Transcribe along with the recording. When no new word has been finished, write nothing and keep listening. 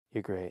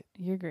You're great.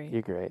 You're great.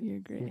 You're great. You're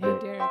great. You're Hey,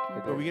 great. Derek.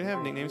 You're Are we great. gonna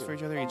have nicknames for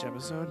each other each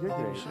episode? You're I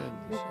think great. we should.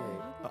 You're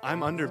great. I'm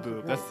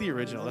Underboob. That's the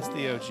original. That's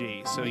the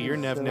OG. So you're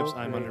Nev So Nips.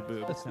 I'm great.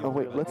 Underboob. Oh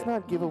wait, let's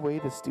not give away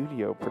the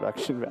studio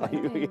production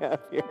value we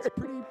have here. It's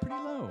pretty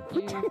low.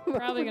 You're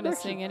probably going to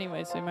sing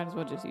anyway, so you might as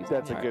well just use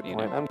That's a that good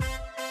part, you point.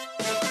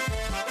 know?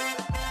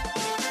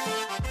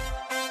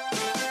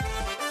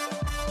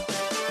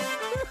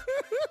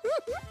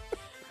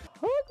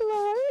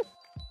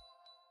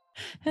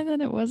 And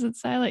then it wasn't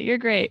silent. You're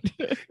great.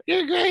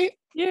 You're great.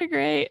 You're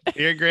great.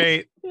 You're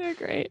great. You're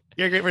great.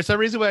 You're great. For some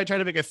reason, when I tried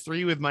to make a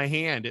 3 with my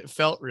hand, it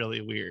felt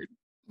really weird.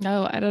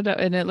 No, I don't know.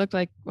 And it looked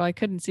like, well, I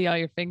couldn't see all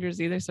your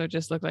fingers either. So it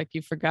just looked like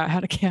you forgot how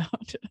to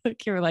count.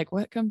 Like you were like,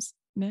 what comes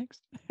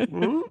next?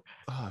 Oh,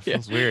 it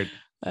feels weird.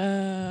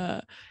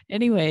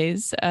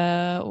 Anyways,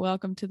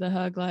 welcome to the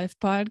Hug Life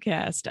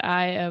podcast.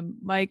 I am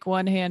Mike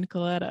One Hand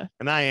Coletta.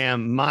 And I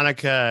am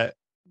Monica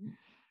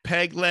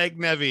Peg Leg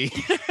Nevy.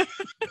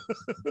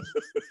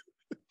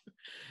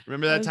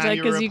 Remember that was time like,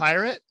 you were 'cause a you-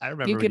 pirate? I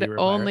remember You when could you were a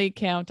pirate. only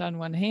count on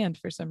one hand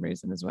for some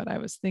reason is what I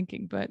was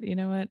thinking. But you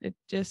know what? It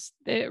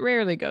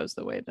rarely goes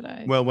the way that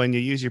I. Well, when you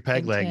use your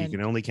peg leg, you Intent.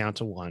 can only count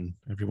to 1.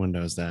 Everyone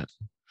knows that.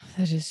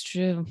 That is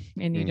true.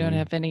 And you don't Mhm.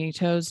 have any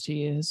toes to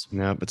use.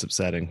 No, it's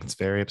upsetting. It's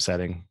very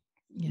upsetting.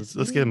 Yes,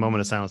 Let's it get a moment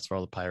of is. silence for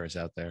all the pirates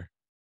out there.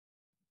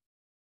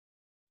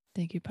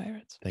 Thank you,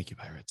 pirates. Thank you,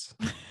 pirates.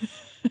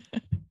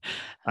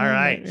 All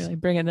right. Really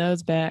bringing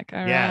those back. All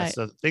right. Yeah.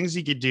 So things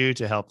you could do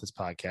to help this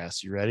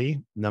podcast. You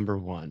ready? Number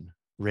 1,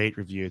 rate,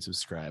 review, and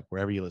subscribe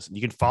wherever you listen.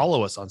 You can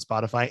follow us on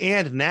Spotify.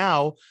 And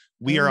now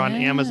we Oh, are on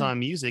yeah. Amazon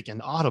Music and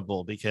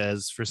Audible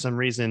because for some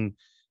reason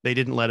they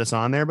didn't let us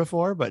on there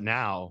before, but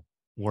now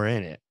we're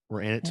in it.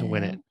 We're in it to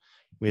win it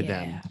with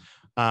them.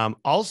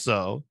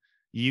 Also,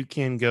 you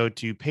can go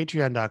to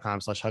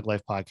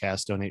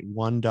patreon.com/huglifepodcast, donate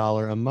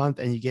 $1 a month,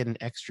 and you get an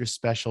extra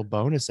special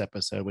bonus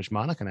episode, which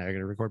Monica and I are going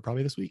to record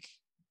probably this week.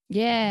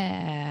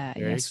 Yeah.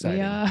 Very Yes, exciting.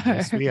 we are.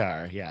 Yes, we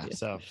are. Yeah. Yes.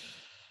 So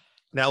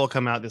that will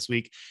come out this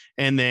week.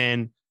 And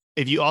then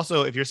if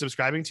you're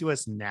subscribing to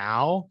us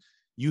now,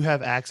 you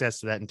have access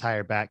to that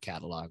entire back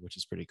catalog, which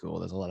is pretty cool.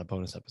 There's a lot of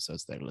bonus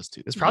episodes there to listen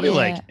to. There's probably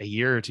like Yeah. a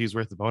year or two's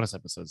worth of bonus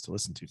episodes to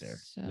listen to there.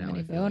 So now, many I feel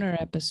like. boner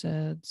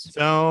episodes.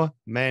 So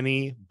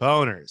many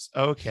boners.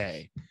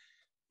 Okay.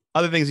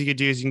 Other things you could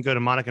do is you can go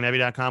to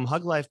monicanevy.com,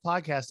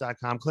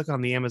 huglifepodcast.com, click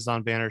on the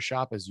Amazon banner,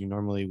 shop as you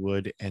normally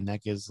would, and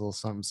that gives a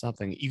little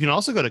something. You can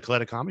also go to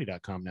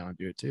colettacomedy.com now and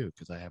do it too,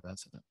 because I have that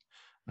set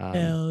up.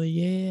 Hell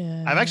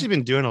yeah. I've actually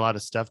been doing a lot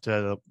of stuff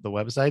to the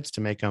websites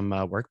to make them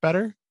work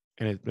better,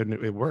 and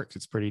it works.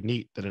 It's pretty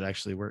neat that it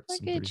actually works.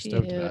 Look I'm at pretty you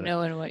stoked about it.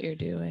 knowing what you're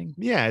doing.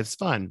 Yeah, it's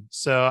fun.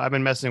 So I've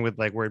been messing with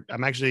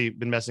I'm actually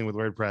been messing with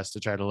WordPress to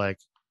try to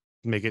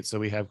make it so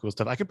we have cool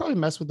stuff. I could probably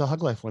mess with the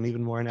Hug Life one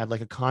even more and add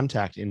like a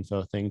contact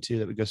info thing too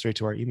that would go straight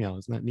to our email.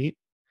 Isn't that neat?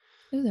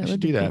 Ooh, that I should would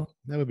do be that. cool.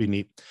 That would be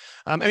neat.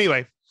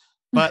 Anyway,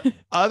 but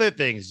other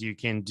things you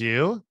can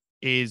do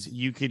is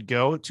you could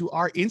go to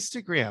our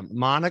Instagram.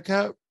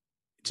 Monica,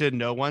 to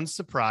no one's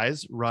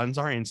surprise, runs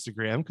our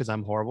Instagram because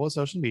I'm horrible at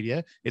social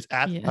media. It's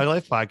at Yeah. Hug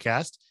Life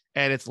Podcast.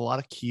 And it's a lot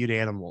of cute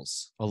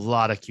animals,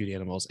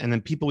 And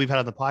then people we've had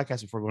on the podcast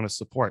before we want to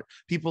support.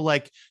 People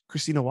like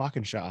Christina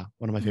Walkinshaw,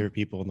 one of my favorite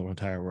people in the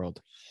entire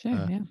world.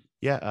 Sure, yeah.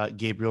 Yeah,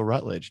 Gabriel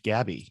Rutledge,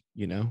 Gabby,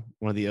 one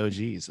of the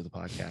OGs of the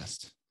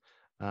podcast.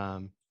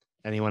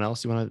 Anyone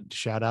else you want to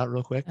shout out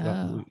real quick?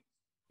 Oh.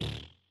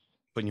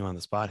 Putting you on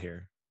the spot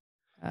here.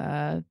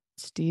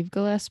 Steve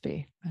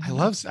Gillespie. I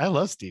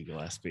love Steve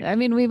Gillespie. I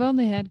mean, we've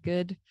only had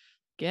good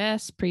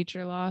guests.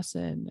 Preacher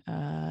Lawson,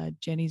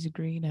 Jenny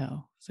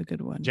Zagrino. It's a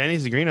good one. Jenny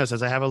Zagrino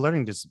says I have a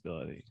learning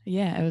disability.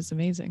 Yeah, it was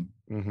amazing.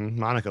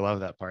 Monica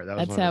loved that part. That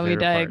was That's one of how her we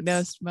favorite parts.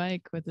 diagnosed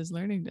Mike with his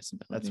learning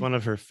disability. That's one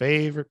of her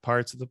favorite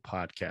parts of the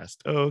podcast.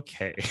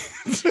 Okay.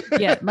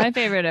 Yeah, my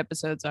favorite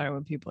episodes are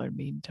when people are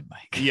mean to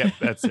Mike. Yep,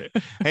 that's it.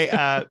 Hey,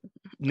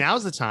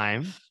 now's the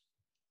time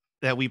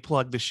that we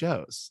plug the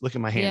shows. Look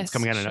at my hands Yes,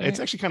 coming out of nowhere. It's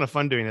sure. actually kind of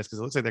fun doing this because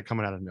it looks like they're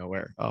coming out of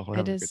nowhere. Oh, we're It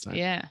having a is. good time.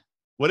 Yeah.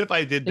 What if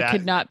I did It that?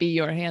 could not be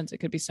your hands. It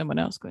could be someone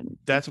else. Going.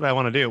 That's what I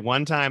want to do.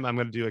 One time I'm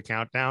going to do a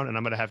countdown and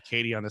I'm going to have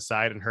Katie on the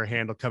side and her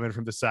hand will come in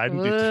from the side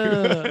and do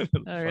Whoa.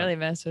 two. Oh, really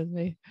mess with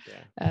me.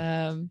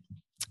 Yeah.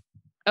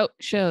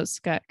 Shows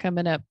got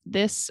coming up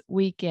this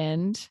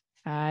weekend.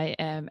 I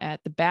am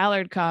at the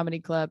Ballard Comedy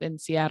Club in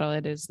Seattle.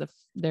 It is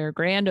their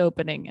grand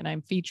opening, and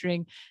I'm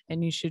featuring,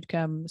 and you should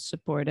come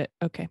support it.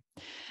 Okay.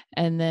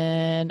 And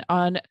then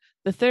on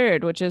the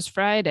 3rd, which is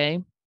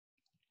Friday,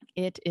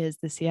 it is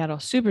the Seattle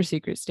Super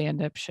Secret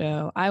stand-up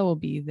show. I will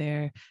be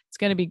there. It's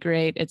going to be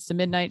great. It's the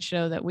midnight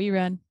show that we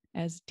run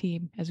as a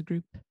team, as a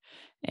group.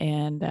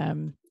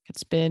 And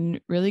it's been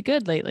really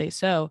good lately.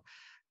 So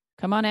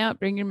come on out,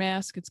 bring your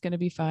mask. It's going to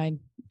be fine.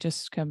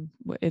 Just come.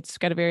 It's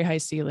got a very high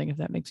ceiling, if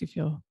that makes you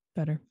feel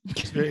better.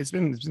 It's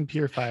been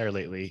pure fire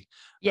lately.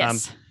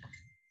 Yes.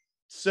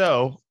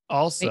 So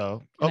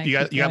also, Can I you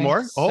keep got going?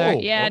 more? Sorry. Oh,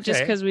 yeah, just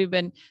okay. because we've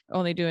been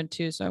only doing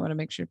 2, so I want to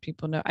make sure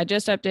people know. I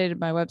just updated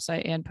my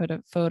website and put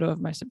a photo of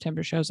my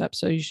September shows up,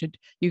 so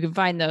you can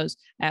find those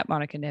at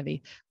Monica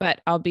Nevy.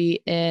 But I'll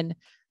be in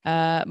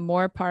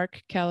Moore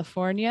Park,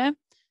 California,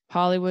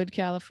 Hollywood,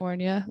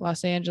 California,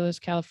 Los Angeles,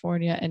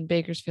 California, and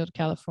Bakersfield,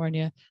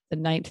 California, the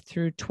 9th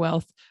through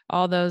 12th.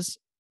 All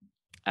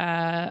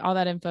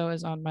that info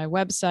is on my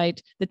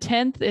website. The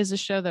 10th is a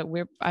show that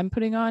I'm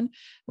putting on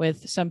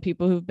with some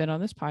people who've been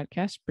on this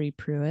podcast. Bree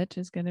Pruitt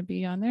is going to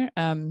be on there.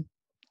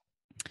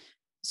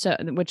 So,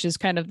 which is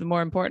kind of the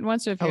more important one.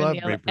 So if you're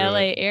in the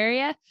LA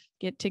area,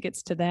 get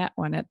tickets to that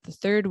one at the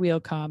Third Wheel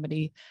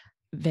Comedy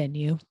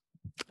venue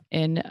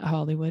in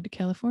Hollywood,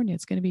 California.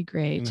 It's going to be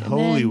great. In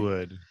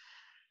Hollywood.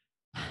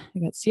 I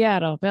got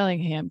Seattle,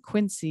 Bellingham,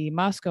 Quincy,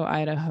 Moscow,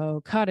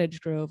 Idaho,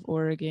 Cottage Grove,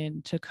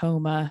 Oregon,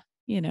 Tacoma,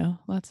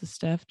 lots of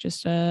stuff.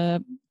 Just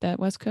that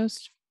West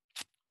Coast.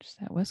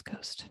 That West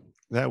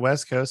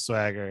Coast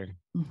swagger.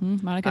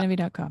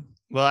 MonicaNevy.com.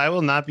 Well, I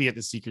will not be at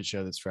the secret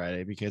show this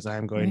Friday because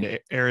I'm going to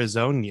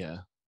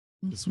Arizona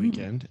this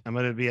weekend. I'm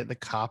going to be at the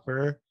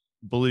Copper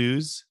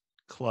Blues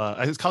Club.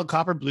 It's called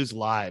Copper Blues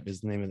Live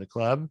is the name of the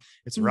club.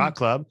 It's a rock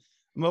club.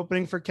 I'm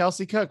opening for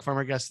Kelsey Cook,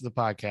 former guest of the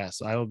podcast.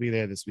 So I will be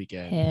there this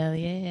weekend. Hell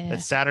yeah.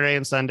 It's Saturday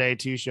and Sunday,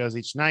 2 shows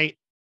each night.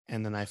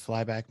 And then I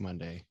fly back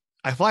Monday.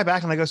 I fly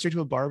back and I go straight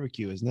to a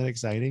barbecue. Isn't that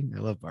exciting? I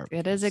love barbecue.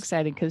 It is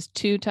exciting because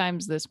 2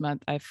 times this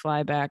month I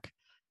fly back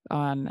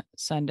on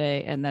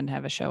Sunday and then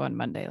have a show on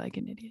Monday like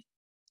an idiot.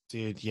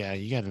 Dude, yeah,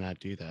 you got to not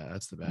do that.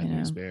 That's the bad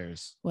news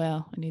bears.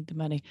 Well, I need the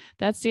money.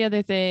 That's the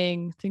other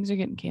thing. Things are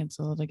getting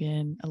canceled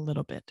again a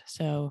little bit.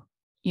 So,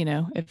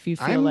 if you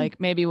feel like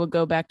maybe we'll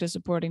go back to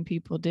supporting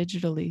people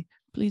digitally,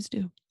 please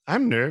do.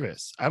 I'm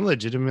nervous. I'm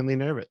legitimately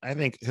nervous. I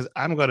think because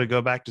I'm going to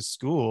go back to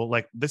school.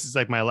 Like this is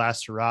like my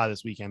last hurrah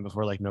this weekend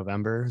before like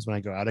November is when I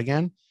go out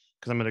again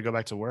because I'm going to go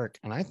back to work.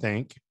 And I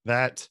think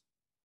that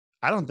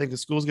I don't think the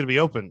school's going to be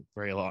open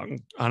very long,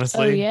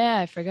 honestly. Oh, yeah.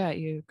 I forgot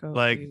you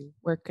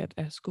work at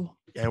a school.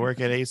 I work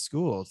at a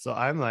school. So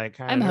I'm like,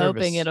 I'm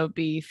hoping it'll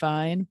be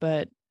fine,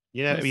 but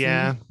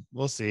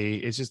we'll see.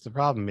 It's just the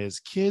problem is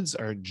kids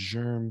are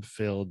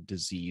germ-filled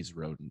disease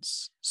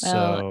rodents.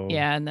 So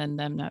and then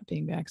them not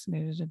being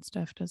vaccinated and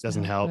stuff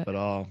doesn't help at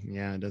all.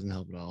 Yeah, it doesn't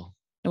help at all.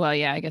 Well,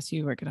 yeah, I guess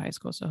you work at high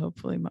school, so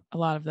hopefully a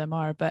lot of them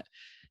are, but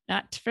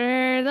not for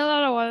the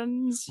little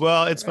ones.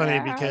 Well, it's funny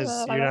because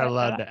you're not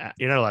allowed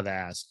to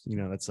ask.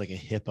 That's like a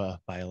HIPAA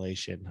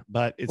violation.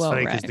 But it's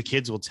funny because the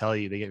kids will tell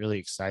you they get really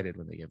excited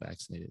when they get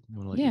vaccinated. I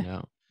want to let you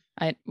know.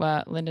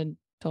 Lyndon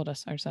told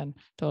us, our son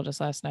told us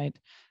last night,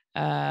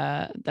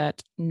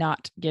 that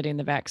not getting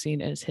the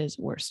vaccine is his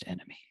worst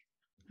enemy.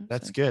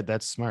 That's good.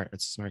 That's smart.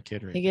 That's a smart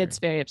kid, right? He gets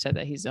very upset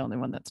that he's the only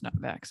one that's not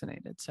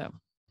vaccinated. So.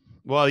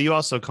 Well, you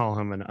also call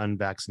him an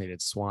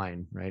unvaccinated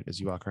swine, right? As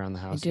you walk around the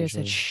house. I do.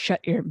 Said,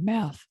 shut your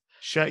mouth.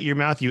 Shut your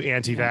mouth, you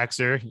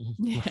anti-vaxxer.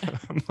 Yeah.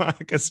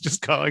 Monica's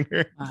just calling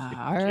her.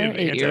 Our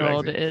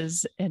 8-year-old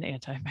is an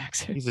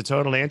anti-vaxxer. He's a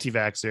total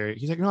anti-vaxxer.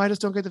 He's like, no, I just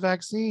don't get the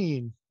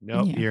vaccine.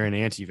 Nope, you're an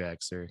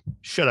anti-vaxxer.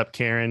 Shut up,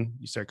 Karen.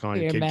 You start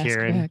calling your kid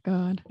Karen.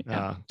 God.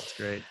 Yeah. Oh, that's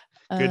great.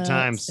 Good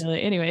times.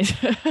 Anyways.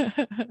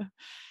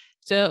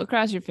 So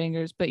cross your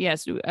fingers. But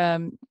yes,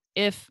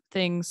 if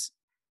things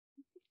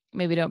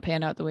maybe don't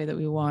pan out the way that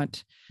we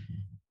want,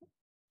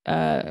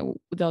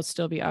 there'll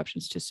still be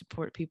options to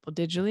support people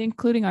digitally,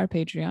 including our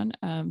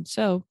Patreon.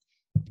 So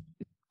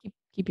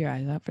keep your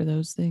eyes out for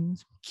those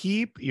things.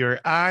 Keep your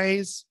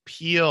eyes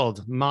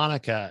peeled.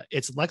 Monica,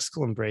 it's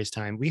Lexical Embrace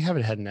time. We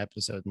haven't had an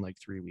episode in like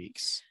 3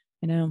 weeks.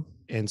 I know.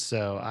 And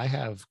so I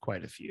have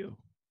quite a few.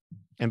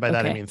 And by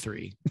that, I mean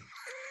 3.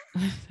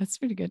 That's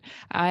pretty good.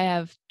 I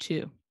have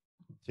 2.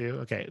 2?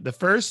 Okay. The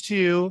first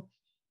 2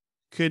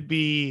 could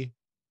be,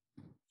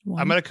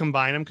 I'm going to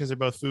combine them because they're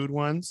both food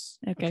ones.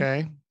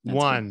 Okay. That's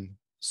 1, good.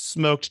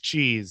 Smoked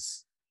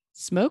cheese.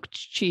 Smoked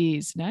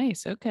cheese.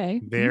 Nice.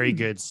 Okay. Very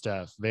good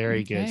stuff.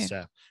 Very good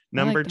stuff.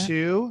 Number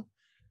 2,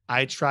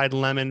 I tried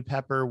lemon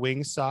pepper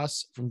wing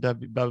sauce from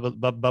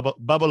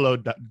Buffalo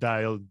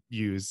Dial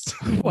Use.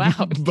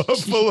 Wow.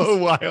 Buffalo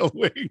Wild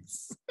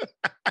Wings.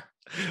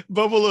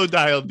 Buffalo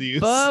Dial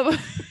Use.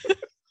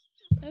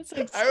 That's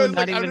like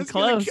not even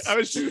close. I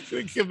was just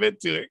going to commit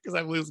to it because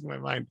I'm losing my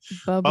mind.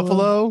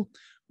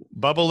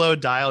 Buffalo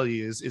Dial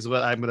Use is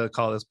what I'm going to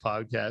call this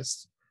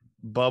podcast.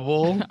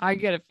 Bubble. I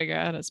got to figure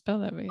out how to spell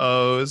that.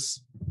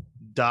 O's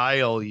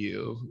Dial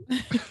You.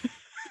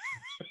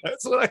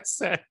 That's what I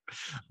said.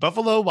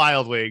 Buffalo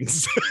Wild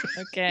Wings.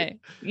 Okay.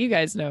 You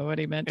guys know what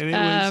he meant. And it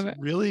was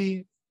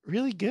really,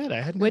 really good.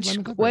 I hadn't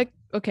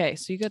okay,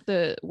 so you got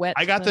the wet.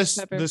 I got the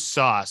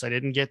sauce. I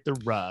didn't get the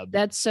rub.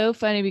 That's so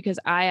funny because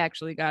I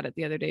actually got it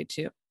the other day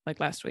too,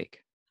 like last week.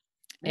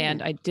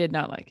 And I did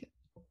not like it.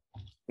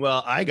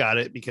 Well, I got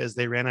it because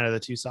they ran out of the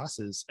 2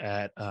 sauces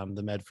at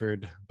the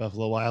Medford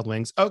Buffalo Wild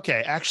Wings.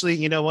 Okay, actually,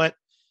 you know what?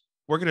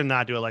 We're going to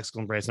not do a lexical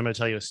embrace. I'm going to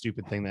tell you a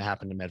stupid thing that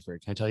happened in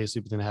Medford. Can I tell you a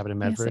stupid thing that happened in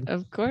Medford? Yes,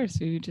 of course.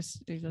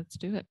 Let's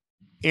do it.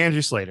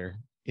 Andrew Slater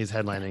is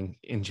headlining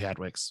in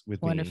Chadwick's with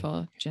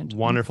Wonderful me. Gentleman.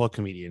 Wonderful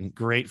comedian.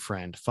 Great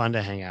friend. Fun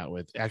to hang out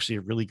with. Actually,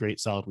 a really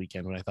great solid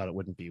weekend when I thought it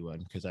wouldn't be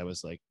one because I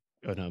was like,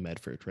 oh no,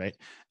 Medford, right?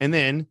 And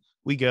then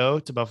we go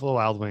to Buffalo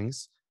Wild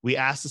Wings. We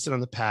ask to sit on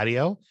the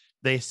patio.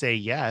 They say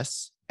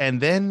yes. And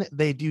then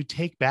they do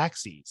take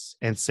backsies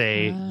and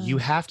say, you Ah.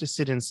 have to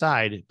sit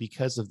inside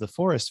because of the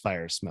forest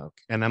fire smoke.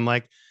 And I'm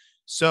like,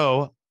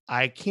 so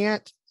I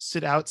can't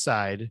sit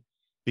outside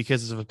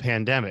because of a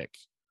pandemic.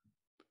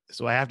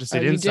 So I have to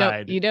sit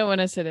inside. You don't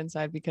want to sit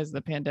inside because of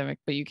the pandemic,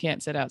 but you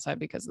can't sit outside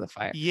because of the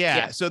fire.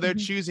 Yeah. So they're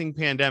choosing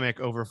pandemic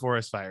over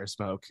forest fire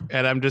smoke.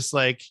 And I'm just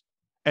like,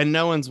 and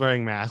no one's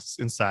wearing masks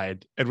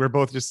inside. And we're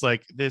both just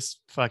like, this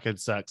fucking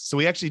sucks. So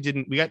we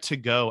actually we got to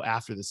go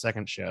after the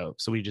second show.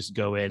 So we just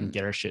go in,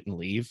 get our shit and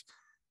leave.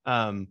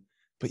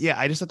 But yeah,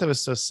 I just thought that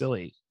was so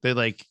silly. They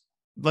like,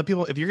 let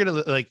people, if you're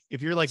going to like,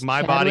 if you're like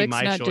my body,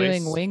 my not choice.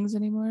 Doing wings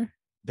anymore.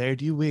 They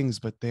do wings,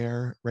 but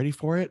they're ready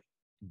for it.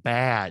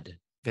 Bad.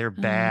 They're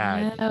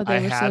bad. No, I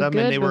had them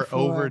and they were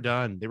before.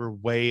 overdone. They were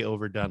way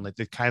overdone. Like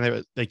the kind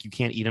of like you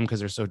can't eat them because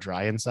they're so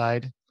dry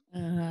inside.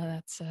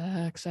 That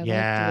sucks. I liked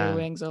Yeah. their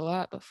wings a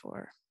lot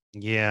before.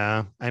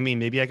 Yeah. I mean,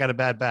 maybe I got a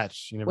bad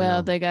batch. You never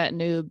know. They got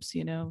noobs,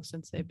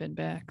 since they've been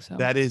back. So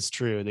that is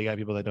true. They got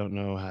people that don't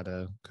know how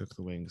to cook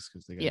the wings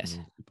because they got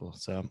new people.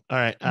 So all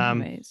right.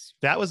 Anyways.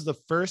 That was the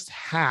first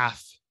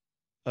half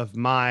of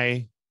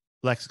my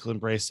lexical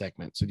embrace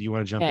segment. So do you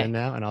want to jump in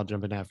now? And I'll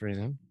jump in after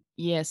anything.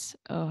 Yes.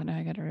 Oh, now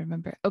I got to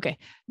remember. Okay.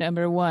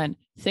 Number 1,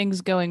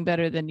 things going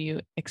better than you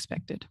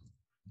expected.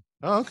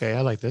 Oh, okay. I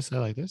like this.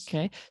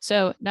 Okay.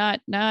 So not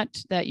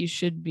that you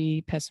should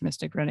be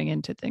pessimistic running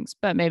into things,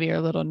 but maybe you're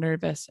a little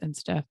nervous and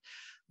stuff.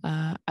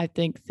 I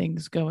think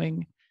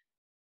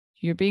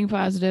you're being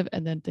positive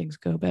and then things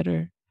go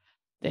better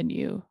than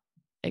you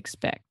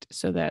expect.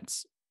 So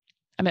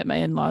I met my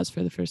in-laws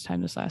for the first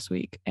time this last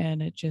week,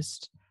 and it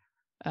just,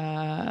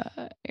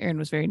 Erin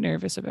was very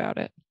nervous about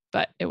it,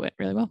 but it went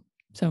really well.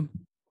 So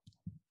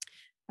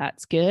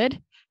that's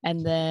good.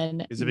 And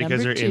then is it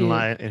because her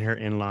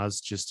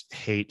in-laws just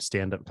hate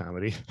stand-up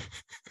comedy?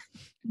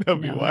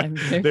 That'd be why.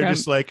 They're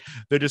just like,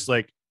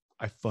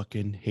 I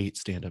fucking hate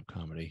stand-up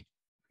comedy.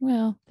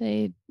 Well,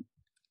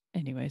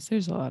 anyways,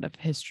 there's a lot of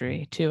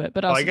history to it,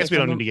 but also I guess we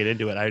don't need to get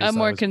into it. A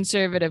more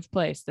conservative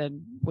place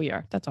than we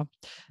are. That's all.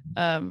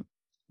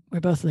 We're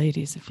both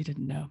ladies, if you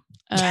didn't know.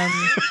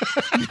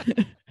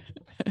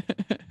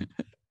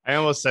 I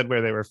almost said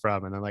where they were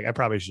from, and I'm like, I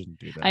probably shouldn't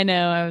do that. I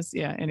know.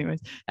 Anyways.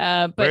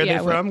 But where are they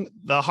from?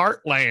 The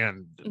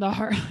Heartland. The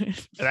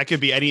Heartland. That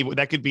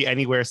could be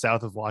anywhere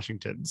south of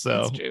Washington.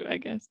 So that's true, I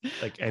guess.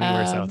 Like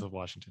anywhere south of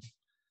Washington.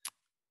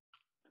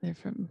 They're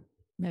from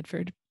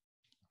Medford.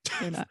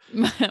 They're not.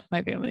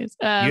 My family is.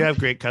 You have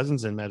great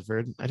cousins in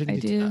Medford.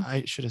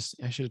 I should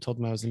have told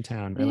them I was in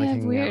town. They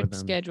have weird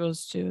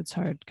schedules too. It's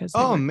hard because.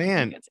 Oh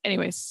man.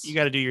 Anyways, you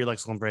got to do your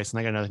lexical embrace, and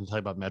I got nothing to tell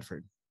you about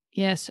Medford.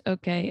 Yes.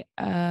 Okay.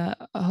 A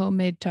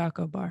homemade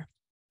taco bar.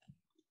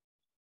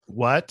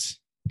 What?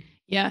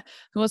 Yeah.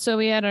 Well, so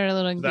we had our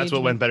little engagement. That's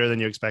what went better than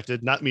you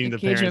expected. Not meaning the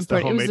parents,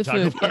 the homemade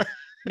taco bar.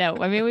 No,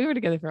 I mean, we were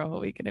together for a whole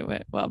week and it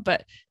went well,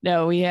 but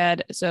no, we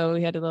had a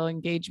little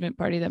engagement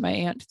party that my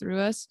aunt threw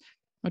us,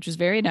 which was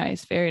very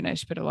nice, very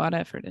nice. She put a lot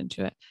of effort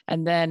into it.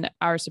 And then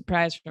our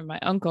surprise from my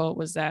uncle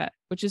was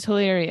which is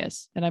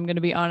hilarious. And I'm going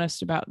to be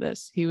honest about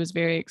this. He was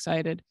very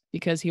excited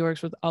because he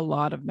works with a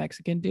lot of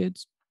Mexican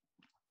dudes.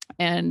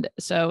 And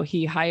so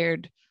he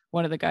hired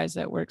one of the guys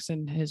that works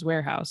in his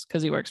warehouse,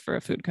 because he works for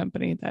a food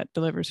company that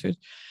delivers food,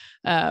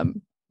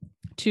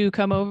 to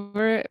come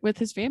over with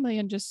his family.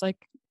 And just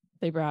like,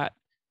 they brought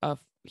a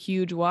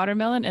huge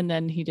watermelon, and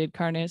then he did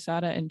carne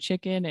asada and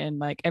chicken and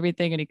like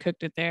everything, and he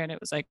cooked it there, and it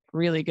was like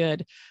really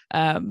good,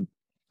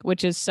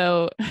 which is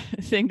so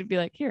thing to be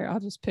like, here,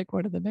 I'll just pick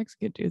one of the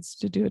Mexican dudes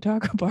to do a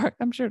taco bar.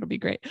 I'm sure it'll be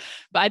great.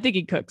 But I think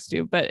he cooks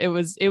too, but it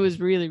was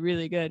really,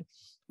 really good.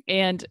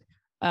 And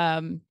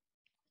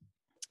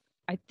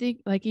I think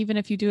like even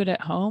if you do it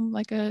at home,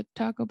 like a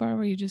taco bar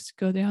where you just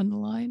go down the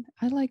line,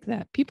 I like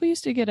that. People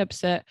used to get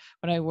upset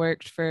when I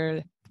worked for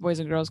the Boys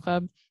and Girls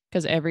Club,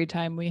 because every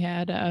time we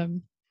had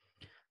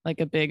like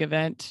a big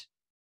event,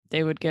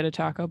 they would get a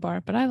taco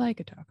bar. But I like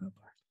a taco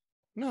bar.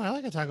 No, I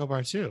like a taco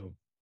bar too.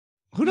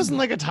 Who doesn't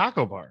like a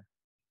taco bar?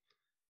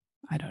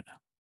 I don't know.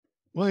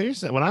 Well,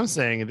 what I'm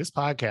saying in this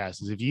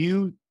podcast is, if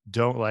you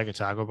don't like a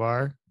taco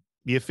bar,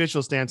 the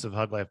official stance of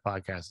Hug Life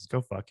Podcast is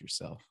go fuck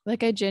yourself.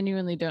 Like, I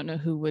genuinely don't know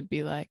who would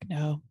be like,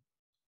 no.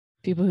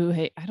 People who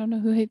I don't know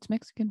who hates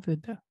Mexican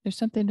food, though. There's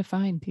something to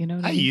find, you know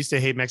what I mean? Used to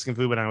hate Mexican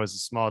food when I was a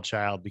small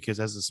child, because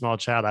as a small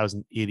child, I was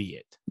an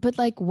idiot. But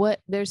like,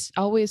 there's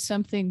always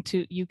something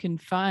you can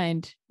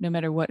find no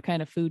matter what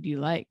kind of food you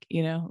like,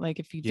 like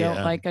if you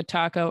don't like a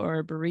taco or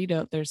a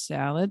burrito, there's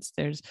salads,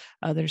 there's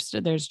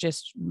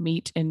just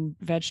meat and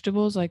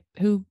vegetables, like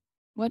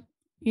what.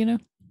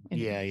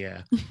 Anyway.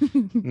 Yeah.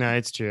 No,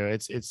 it's true.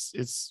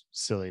 It's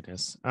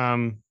silliness.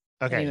 Okay.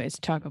 Anyways,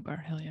 taco bar,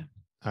 hell yeah.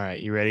 All right,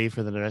 you ready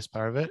for the next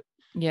part of it?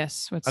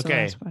 Yes. What's the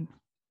last one?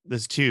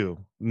 There's 2.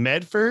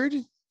 Medford,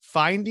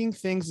 finding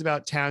things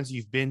about towns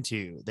you've been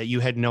to that you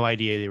had no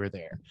idea they were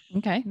there.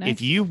 Okay, nice.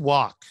 If you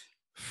walk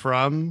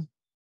from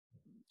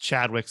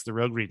Chadwick's, the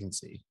Rogue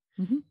Regency,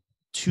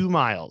 2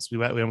 miles, we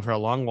went for a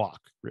long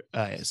walk,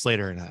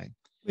 Slater and I.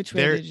 Which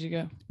way did you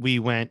go? We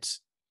went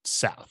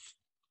south.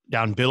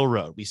 down Biddle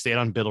Road. We stayed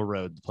on Biddle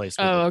Road, the place.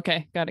 Oh,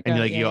 okay. Got it. And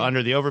Got like it. you go Yeah.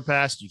 under the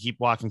overpass, you keep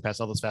walking past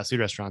all those fast food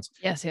restaurants.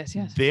 Yes. Yes.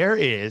 Yes. There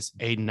is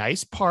a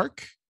nice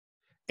park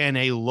and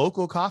a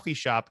local coffee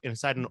shop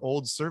inside an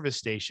old service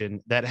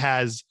station that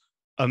has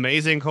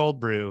amazing cold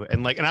brew.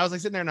 And I was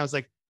like sitting there and I was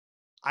like,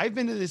 I've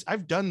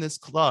done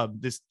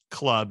this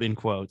club in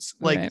quotes,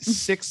 like Right.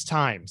 6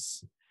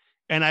 times.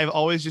 And I've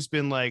always just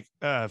been like,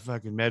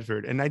 fucking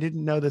Medford. And I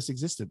didn't know this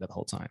existed that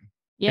whole time.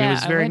 Yeah. And it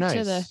was very I went nice.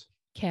 to the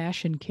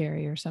Cash and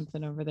Carry or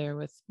something over there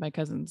with my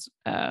cousins.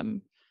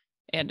 And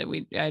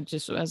I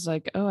was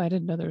like, oh, I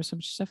didn't know there was so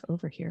much stuff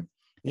over here.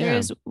 There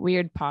is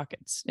weird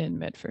pockets in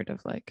Medford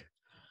of like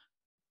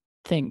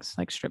things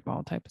like strip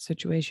mall type of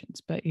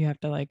situations, but you have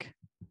to like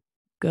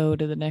go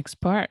to the next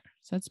part.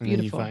 So that's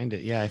beautiful. And then you find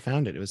it. Yeah, I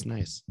found it. It was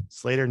nice.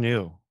 Slater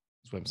knew,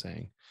 is what I'm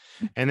saying.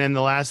 And then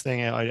the last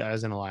thing, I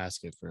was in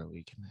Alaska for a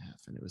week and a half,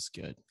 and it was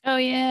good. Oh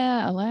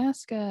yeah,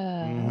 Alaska.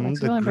 Mhm, Let's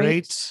the go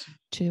great,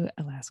 to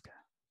Alaska.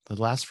 the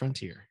last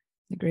frontier,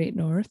 The Great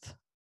North.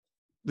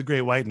 the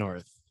Great White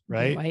North,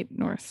 right? The White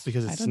North.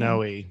 Because I it's don't know.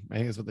 snowy. I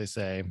think that's what they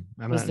say.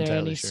 I'm Was not there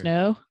entirely any sure.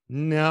 snow?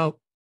 No,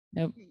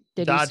 Nope.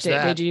 Did Dodge you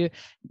that.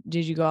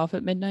 did you go off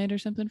at midnight or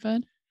something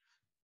fun?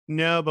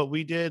 no, but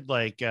we did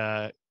like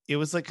it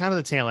was like kind of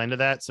the tail end of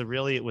that. So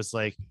really, it was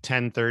like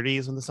 10:30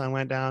 is when the sun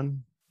went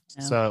down.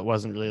 Oh. So it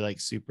wasn't really like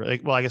super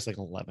like, well, I guess like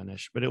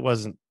 11ish, but it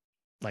wasn't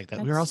like that.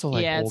 We were That's- also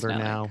like yeah, it's older not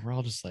now. like- We're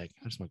all just like,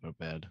 I just want to go to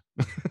bed.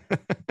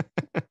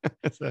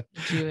 So,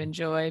 Did you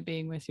enjoy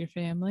being with your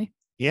family?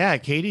 yeah,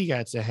 Katie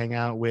got to hang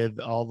out with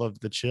all of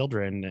the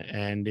children,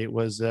 and it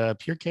was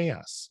pure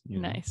chaos. you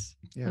know? Nice.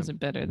 Yeah. Was it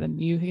better than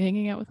you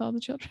hanging out with all the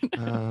children?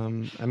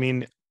 I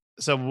mean,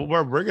 so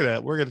we're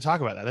gonna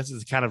talk about that. This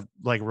is kind of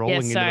like rolling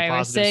into the we're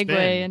positive segue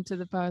spin. into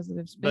the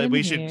positive spin.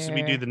 But should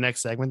we do here. the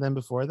next segment then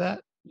before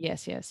that?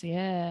 Yes.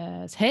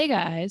 Hey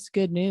guys,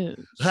 good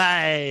news.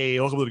 Hi,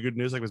 welcome to the good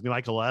news. Like with me,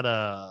 Michael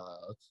Letta,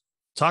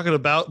 talking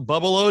about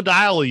Bubble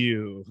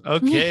O-Dial-U.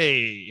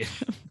 Okay.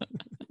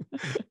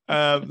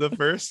 The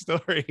first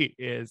story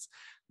is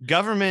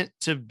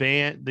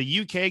the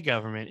UK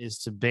government is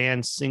to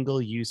ban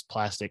single-use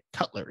plastic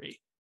cutlery.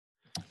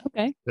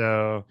 Okay.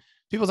 So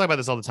people talk about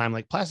this all the time.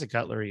 Like plastic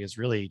cutlery is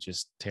really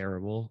just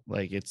terrible.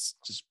 Like it's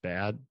just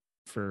bad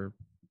for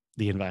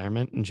the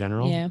environment in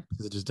general. Yeah.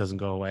 Because it just doesn't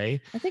go away.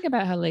 I think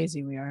about how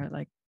lazy we are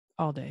like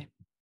all day.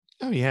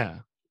 Oh yeah.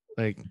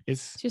 Like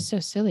it's It's just so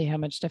silly how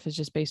much stuff is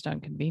just based on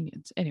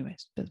convenience.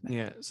 Anyways, doesn't matter.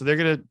 yeah. So they're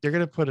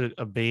gonna put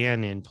a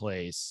ban in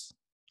place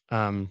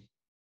on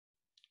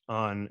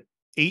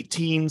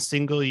 18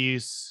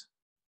 single-use.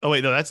 Oh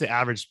wait, no, that's the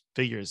average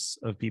figures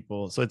of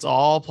people. So it's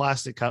all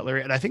plastic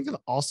cutlery. And I think it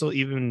also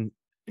even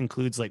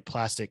includes like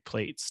plastic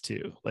plates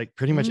too. Like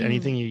pretty much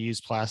anything you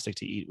use plastic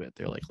to eat with,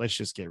 they're like, let's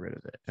just get rid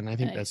of it. And I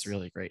think that's Nice.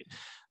 really great.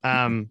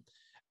 And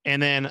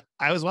then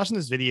I was watching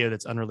this video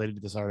that's unrelated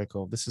to this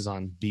article. This is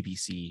on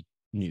BBC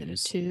Is it a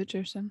News. toot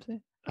or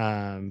something?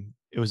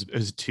 It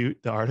was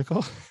Toot, the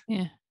article.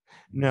 Yeah.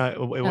 No, it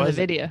No, the was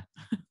video.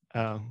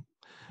 Oh,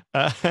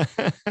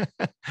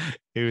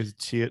 it was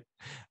Toot.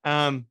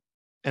 And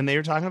they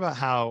were talking about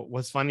how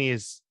what's funny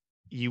is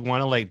you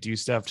want to like do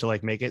stuff to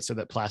like make it so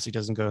that plastic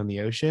doesn't go in the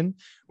ocean.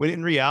 When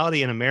in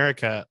reality, in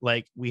America,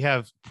 like we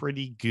have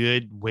pretty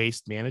good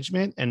waste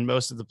management, and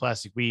most of the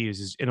plastic we use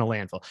is in a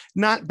landfill.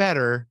 Not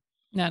better,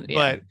 Not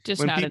but just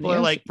when not in people the are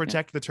like ocean, yeah.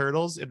 protect the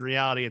turtles, in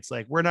reality, it's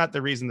like we're not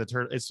the reason the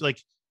turtle. It's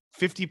like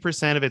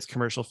 50% of it's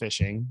commercial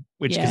fishing,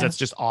 which because Yeah. that's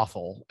just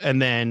awful,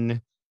 and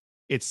then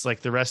it's like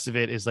the rest of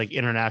it is like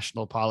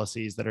international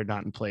policies that are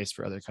not in place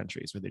for other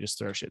countries where they just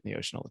throw shit in the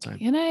ocean all the time.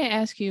 Can I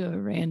ask you a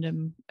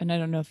random, and I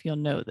don't know if you'll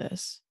know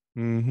this.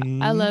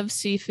 Mhm. I love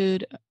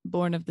seafood,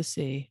 born of the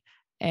sea,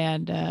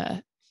 and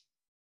I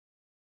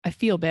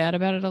feel bad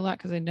about it a lot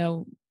because I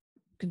know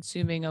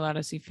consuming a lot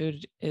of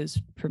seafood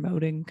is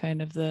promoting kind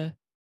of the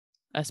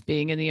us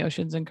being in the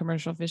oceans and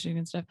commercial fishing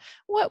and stuff.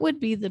 What would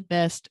be the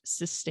best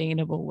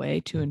sustainable way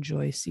to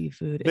enjoy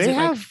seafood? Is They it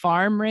like have-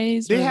 farm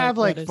raised? They or, have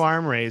what like is-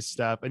 farm raised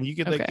stuff, and you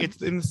could like Okay.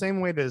 it's in the same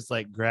way there's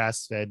like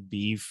grass fed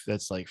beef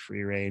that's like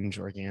free range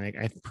organic.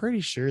 I'm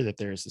pretty sure that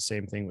there's the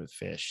same thing with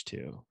fish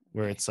too,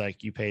 where it's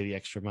like you pay the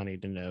extra money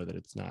to know that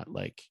it's not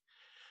like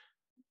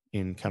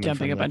in coming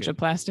dumping from a bunch of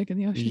plastic in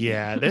the ocean.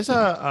 yeah.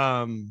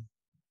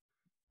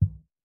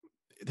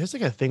 There's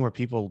like a thing where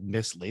people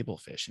mislabel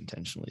fish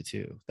intentionally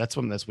too. That's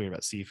something that's weird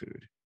about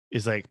seafood.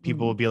 Is like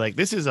people will be like,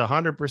 this is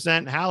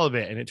 100%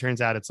 halibut, and it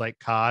turns out it's like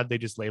cod. They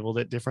just labeled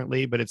it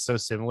differently, but it's so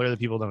similar that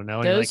people don't know.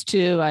 And you're Those like,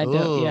 two, I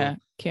don't. Yeah, "Ugh."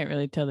 can't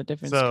really tell the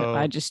difference. 'Cause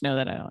I So- just know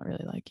that I don't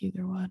really like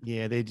either one.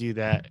 yeah, they do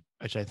that,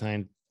 which I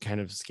find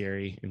kind of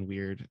scary and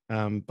weird.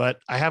 But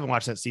I haven't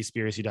watched that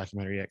Seaspiracy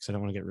documentary yet because I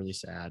don't want to get really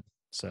sad.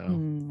 So I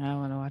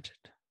want to watch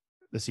it.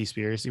 the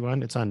Seaspiracy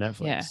one, it's on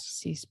Netflix. Yeah,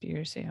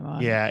 Seaspiracy. I'm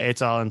on. Yeah,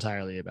 it's all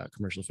entirely about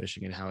commercial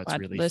fishing and how it's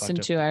really listen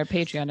fucked to up. our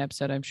Patreon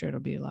episode. I'm sure it'll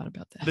be a lot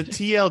about that. The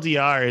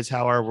TLDR is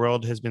how our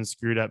world has been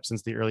screwed up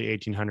since the early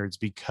 1800s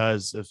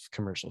because of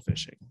commercial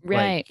fishing.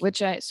 Right. Like,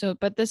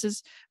 But this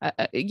is,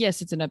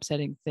 yes, it's an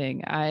upsetting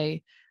thing.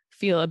 I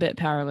feel a bit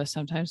powerless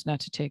sometimes,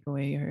 not to take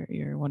away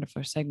your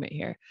wonderful segment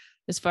here.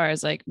 as far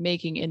as like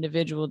making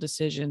individual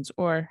decisions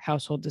or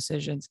household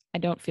decisions, I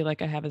don't feel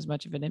like I have as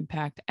much of an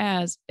impact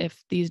as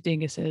if these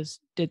dinguses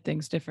did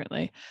things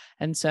differently.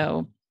 And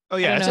so Oh I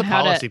yeah, don't it's know a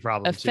how to policy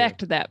problem too.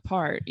 affect that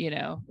part, you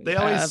know. They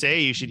always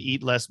say you should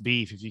eat less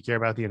beef if you care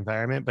about the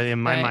environment, but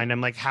in my Right. mind, I'm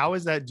like, how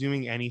is that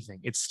doing anything?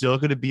 It's still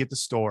going to be at the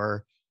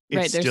store. It's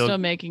right. They're still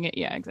making it.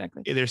 Yeah,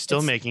 exactly. They're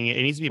still making it.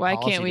 It needs to be. Why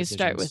policy can't we decisions.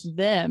 start with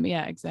them?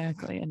 Yeah,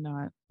 exactly. And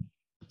not.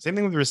 Same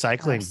thing with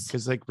recycling, us.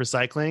 because like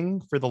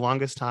recycling for the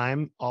longest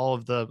time, all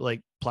of the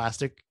like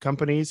plastic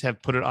companies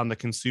have put it on the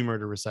consumer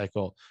to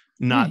recycle,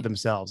 not Right.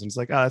 themselves. And it's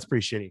like, oh, that's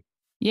pretty shitty.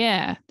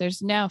 Yeah, there's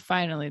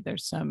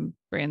some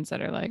brands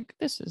that are like,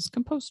 this is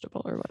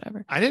compostable or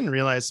whatever. I didn't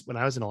realize when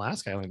I was in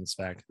Alaska, I learned this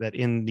fact that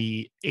in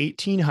the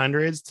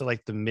 1800s to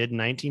like the mid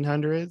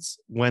 1900s,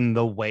 when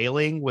the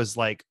whaling was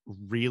like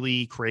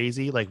really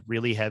crazy, like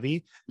really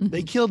heavy,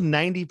 they Mhm. killed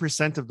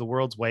 90% of the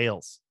world's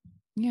whales.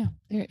 Yeah,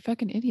 they're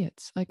fucking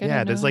idiots. Like, I Yeah, don't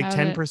know there's like how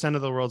 10%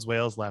 of the world's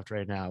whales left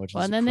right now, which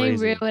Well, is and then crazy.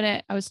 they ruin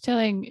it. I was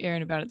telling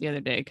Aaron about it the other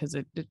day because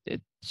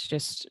it's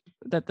just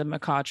that the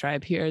Makah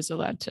tribe here is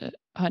allowed to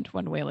hunt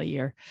one whale a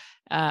year.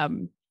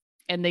 And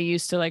they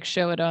used to like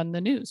show it on the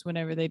news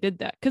whenever they did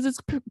that because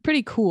it's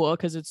pretty cool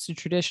because it's the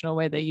traditional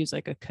way they use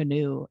like a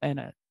canoe and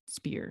a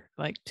spear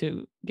like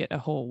to get a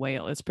whole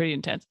whale. It's pretty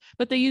intense,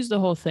 but they use the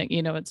whole thing.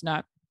 You know, it's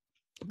not.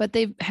 But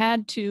they've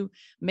had to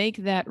make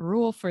that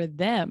rule for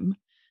them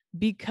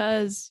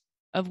because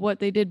of what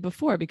they did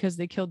before, because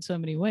they killed so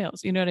many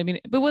whales. You know what I mean?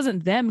 But it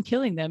wasn't them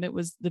killing them. It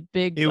was the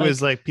big. It was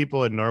like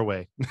people in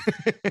Norway.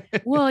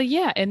 Well,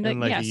 yeah, and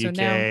like yeah, the so UK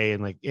now,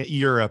 and like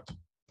Europe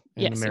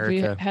and yes,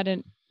 America. if we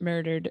hadn't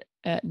murdered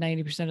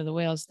 90% of the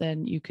whales,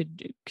 then you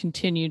could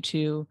continue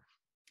to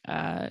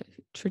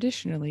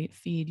traditionally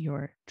feed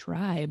your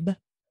tribe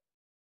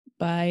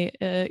by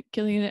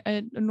killing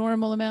a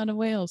normal amount of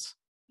whales.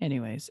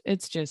 Anyways,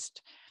 it's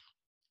just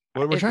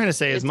what we're trying to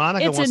say is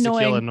Monica wants annoying.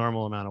 to kill a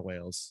normal amount of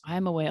whales.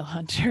 I'm a whale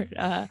hunter.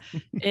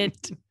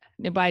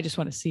 But I just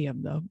want to see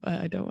him though.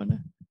 I don't want to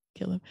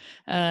kill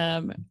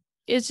him.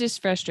 It's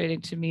just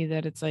frustrating to me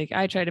that it's like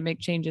I try to make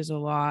changes a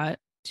lot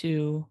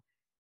to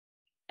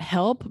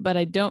help, but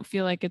I don't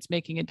feel like it's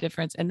making a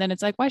difference. And then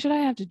it's like, why should I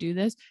have to do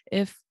this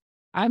if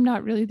I'm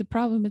not really the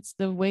problem? It's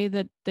the way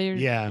that they're.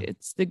 Yeah,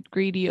 it's the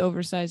greedy,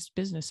 oversized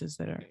businesses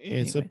that are.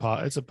 It's a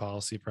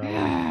policy problem.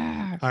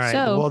 All right.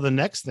 So, well, the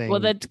next thing. Well,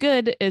 that's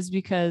good is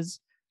because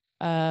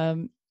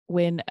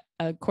when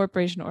a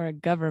corporation or a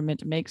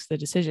government makes the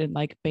decision,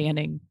 like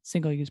banning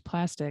single-use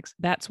plastics,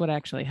 that's what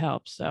actually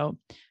helps. So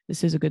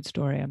this is a good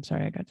story. I'm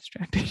sorry I got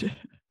distracted.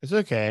 It's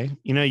okay.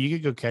 You know, you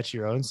could go catch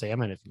your own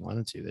salmon if you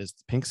wanted to. There's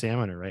pink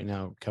salmon are right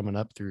now coming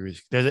up through.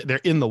 They're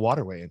in the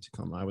waterway in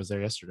Tacoma. I was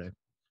there yesterday.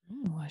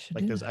 Oh, I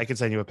should I could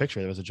send you a picture.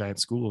 There was a giant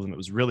school of them. It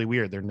was really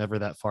weird. They're never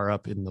that far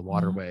up in the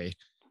waterway.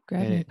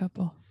 Grab me a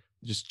couple.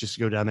 Just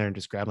go down there and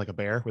just grab like a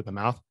bear with a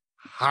mouth.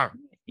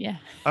 Yeah.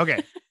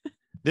 Okay.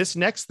 This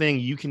next thing,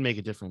 you can make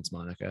a difference,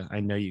 Monica. I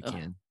know you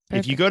can.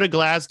 Perfect. If you go to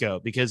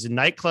Glasgow, because the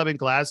nightclub in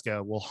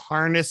Glasgow will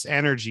harness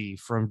energy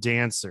from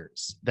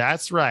dancers.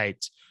 That's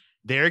right.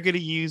 They're going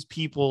to use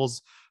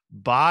people's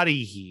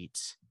body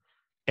heat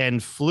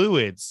and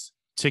fluids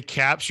to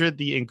capture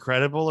the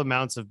incredible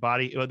amounts of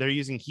body. They're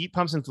using heat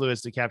pumps and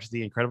fluids to capture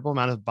the incredible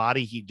amount of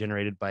body heat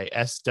generated by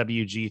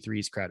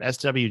SWG3's crowd.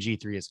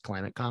 SWG3 is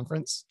climate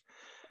conference.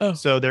 Oh.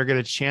 So they're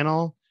going to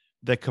channel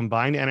the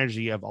combined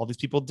energy of all these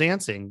people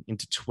dancing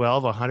into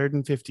 12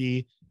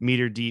 150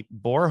 meter deep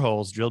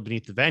boreholes drilled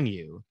beneath the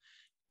venue.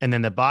 And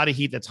then the body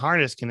heat that's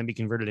harnessed can then be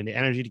converted into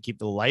energy to keep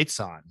the lights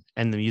on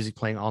and the music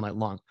playing all night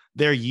long.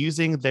 They're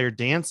using their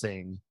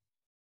dancing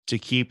to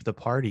keep the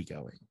party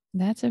going.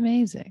 That's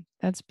amazing.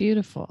 That's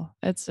beautiful.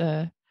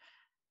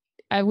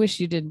 I wish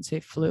you didn't say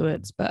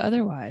fluids, but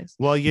otherwise.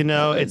 Well, you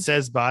know, it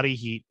says body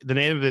heat. The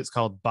name of it's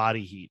called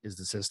Body Heat is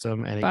the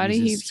system, and it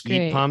uses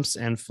heat pumps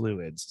and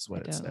fluids is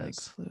what it says. Like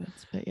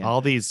fluids, but yeah.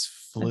 All these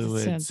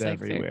fluids Like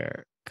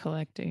everywhere.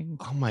 collecting.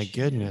 Oh my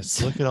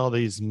goodness. Look at all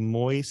these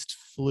moist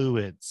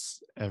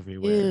fluids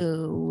everywhere.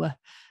 Ew.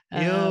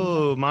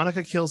 Ew.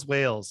 Monica kills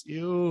whales.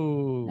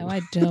 Ew. No,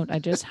 I don't. I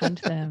just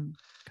hunt them.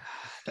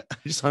 God. I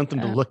just hunt them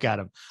to look at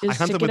them. I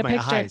hunt them with my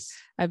eyes.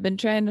 I've been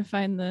trying to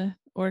find the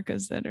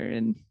orcas that are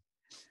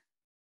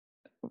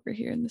over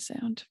here in the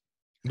Sound.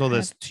 Well,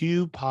 there's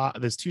two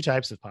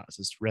types of pods.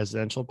 There's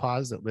residential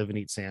pods that live and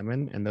eat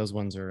salmon, and those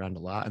ones are around a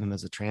lot. And then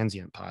there's a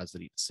transient pods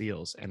that eat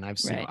seals. And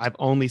I've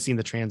only seen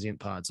the transient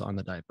pods on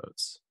the dive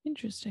boats.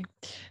 Interesting.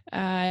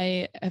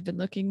 I have been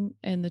looking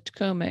in the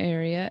Tacoma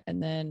area,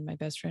 and then my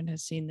best friend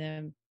has seen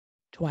them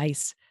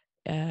twice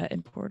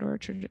in Port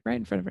Orchard, right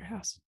in front of her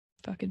house.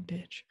 Fucking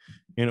bitch.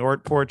 In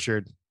Port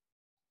Orchard.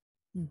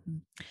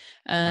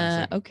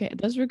 Mm-hmm. Okay,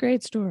 those were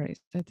great stories.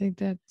 I think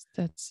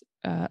that's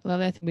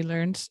well, I think we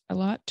learned a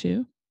lot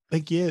too.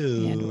 Thank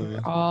you. And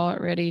we're all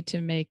ready to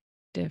make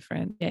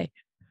different. Yay.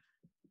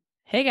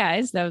 Hey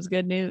guys, that was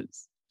good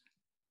news.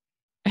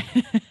 Are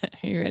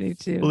you ready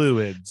to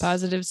fluids?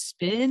 Positive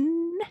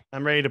spin.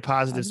 I'm ready to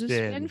positive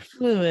spin.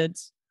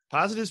 Fluids.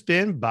 Positive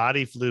spin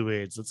body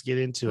fluids. Let's get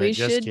into it. We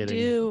should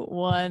do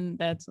one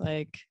that's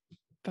like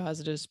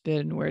positive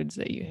spin words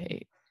that you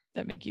hate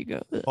that make you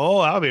go, ugh.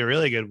 Oh, that would be a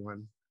really good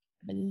one.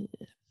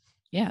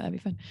 Yeah, that'd be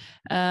fun.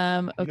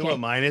 You know what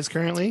mine is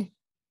currently?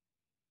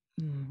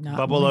 Not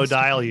Bubble moist.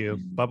 dial you.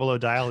 Bubble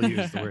dial you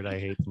is the word I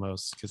hate the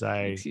most because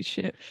makes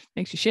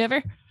you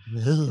shiver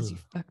because you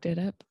fucked it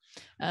up.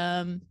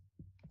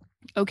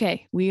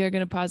 Okay, we are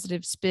gonna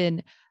positive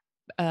spin.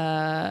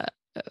 What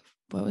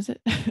was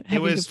it?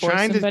 It was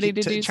trying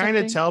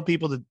to tell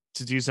people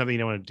to do something you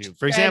don't want to do.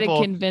 For example,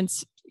 to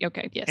convince.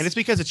 Okay, yes. And it's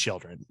because of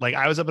children. Like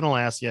I was up in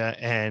Alaska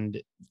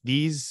and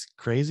these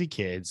crazy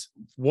kids,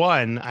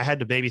 I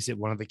had to babysit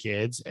one of the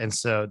kids. And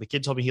so the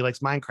kid told me he likes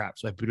Minecraft.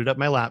 So I booted up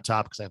my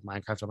laptop because I have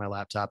Minecraft on my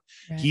laptop.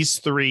 Right. He's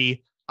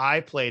 3. I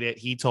played it.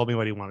 He told me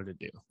what he wanted to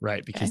do.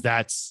 Right. Because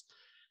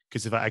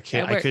if I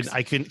couldn't,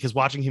 because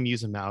watching him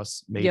use a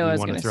mouse made me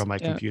want to throw my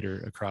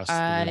computer across the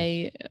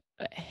room.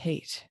 I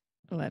hate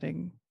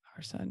letting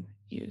our son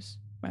use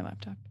my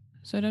laptop.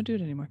 So I don't do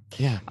it anymore.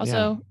 Yeah.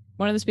 Also,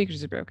 one of the speakers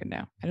is broken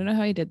now. I don't know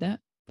how he did that,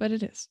 but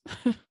it is.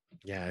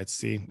 Yeah,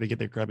 they get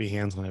their grubby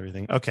hands on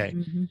everything. Okay.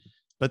 Mm-hmm.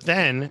 But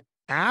then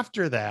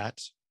after that,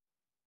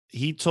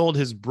 he told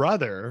his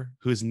brother,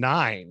 who's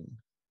 9,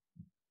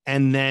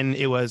 and then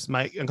it was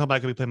Uncle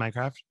Mike, can we play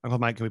Minecraft? Uncle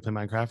Mike, can we play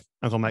Minecraft?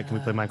 Uncle Mike, can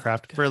we play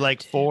Minecraft? For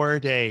like 4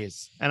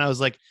 days. And I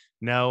was like,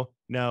 no.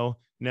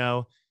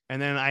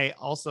 And then I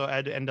also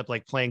had to end up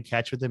like playing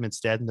catch with him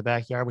instead in the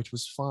backyard, which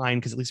was fine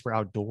because at least we're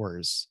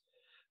outdoors.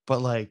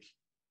 But like,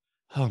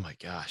 oh my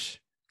gosh.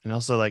 And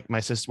also like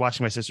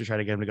watching my sister try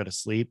to get him to go to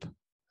sleep.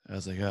 I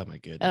was like, oh my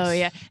goodness. Oh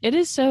yeah. It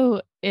is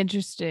so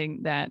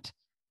interesting that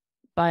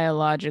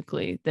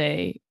biologically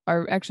they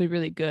are actually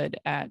really good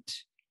at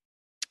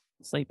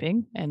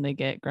sleeping and they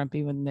get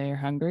grumpy when they're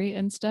hungry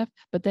and stuff.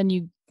 But then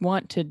you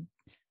want to,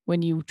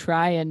 when you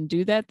try and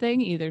do that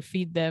thing, either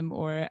feed them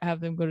or have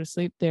them go to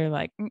sleep, they're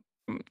like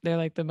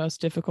the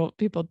most difficult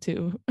people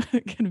to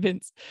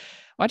convince.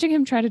 Watching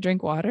him try to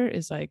drink water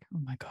is like, oh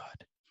my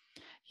God.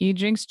 He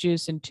drinks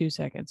juice in 2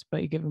 seconds,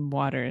 but you give him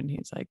water and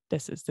he's like,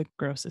 this is the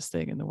grossest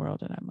thing in the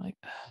world. And I'm like,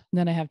 ugh. And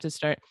then I have to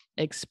start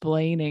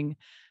explaining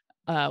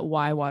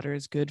why water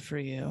is good for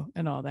you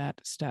and all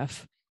that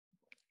stuff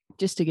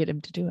just to get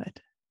him to do it.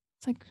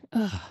 It's like,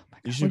 oh my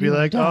God, you should be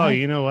like, oh,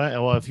 you know what?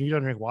 Well, if you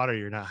don't drink water,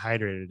 you're not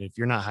hydrated. If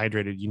you're not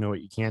hydrated, you know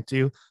what you can't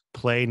do?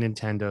 Play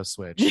Nintendo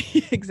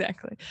Switch.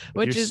 Exactly.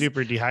 If you're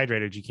super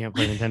dehydrated, you can't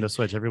play Nintendo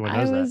Switch. Everyone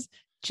knows that.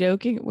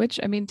 Joking, which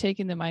I mean,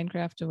 taking the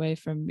Minecraft away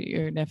from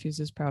your nephews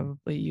is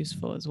probably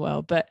useful as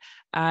well. But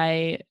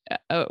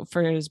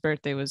for his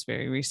birthday was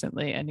very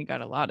recently and he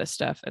got a lot of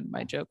stuff. And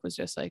my joke was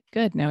just like,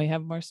 good, now we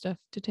have more stuff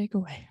to take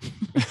away.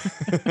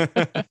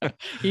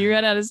 You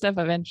run out of stuff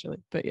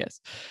eventually. But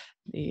yes,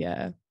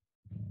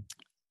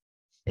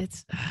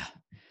 it's,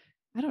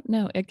 I don't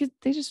know.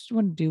 They just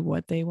want to do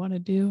what they want to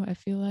do, I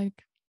feel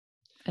like.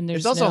 And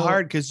it's also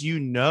hard because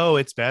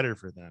it's better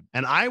for them.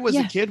 And I was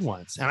a kid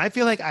once and I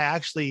feel like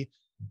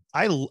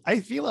I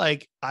feel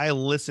like I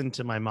listened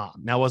to my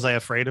mom. Now, was I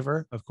afraid of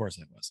her? Of course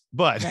I was.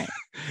 But right.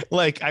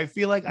 Like, I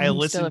feel like I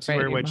listened to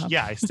her, which,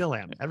 I still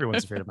am.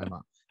 Everyone's afraid of my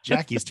mom.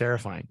 Jackie's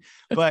terrifying.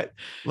 But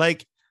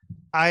like,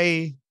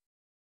 I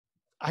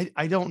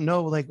don't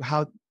know, like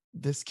how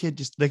this kid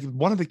just like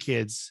one of the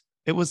kids,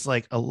 it was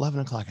like 11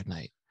 o'clock at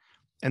night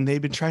and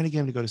they'd been trying to get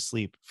him to go to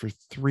sleep for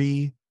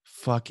 3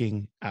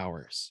 fucking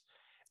hours.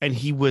 And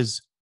he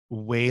was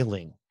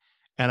wailing.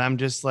 And I'm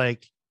just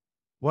like,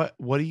 what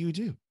do you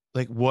do?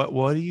 Like,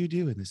 what do you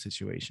do in this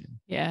situation?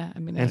 Yeah. I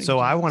mean, and so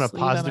I want to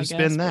positive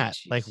spin that.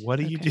 Like, what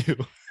do you do?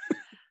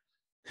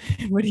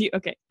 What do you,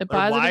 okay. The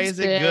positive why is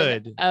it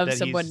good of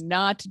someone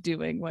not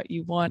doing what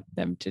you want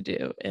them to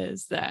do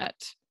is that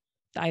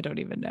I don't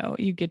even know.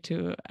 You get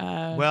to,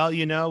 well,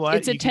 you know what?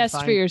 It's a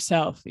test for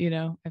yourself. You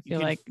know, I feel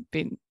like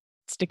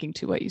sticking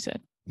to what you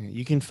said.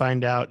 You can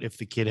find out if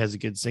the kid has a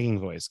good singing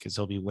voice because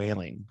he'll be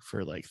wailing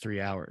for like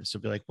 3 hours.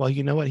 He'll be like, well,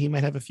 you know what? He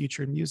might have a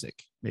future in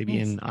music, maybe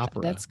in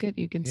opera. That's good.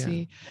 You can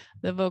see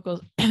the vocals.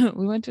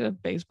 We went to a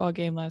baseball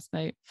game last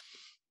night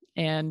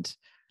and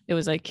it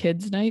was like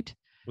kids' night.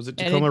 Was it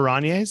Tacoma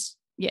Rainiers?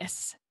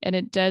 Yes. And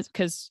it does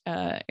because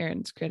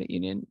Aaron's credit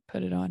union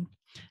put it on.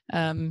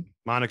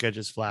 Monica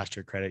just flashed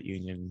her credit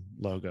union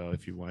logo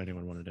if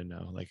anyone wanted to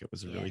know. Like it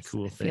was a really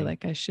cool thing. I feel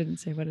like I shouldn't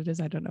say what it is.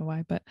 I don't know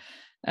why, but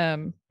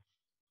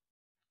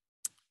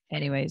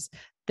anyways,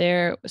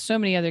 there are so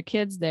many other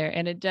kids there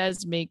and it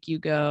does make you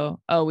go,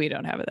 oh, we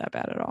don't have it that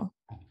bad at all.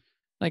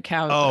 Like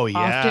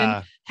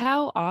how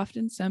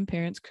often some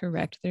parents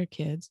correct their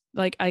kids,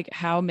 like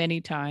how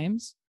many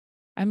times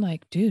I'm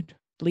like, dude,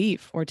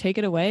 leave or take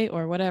it away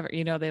or whatever,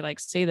 you know, they like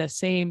say the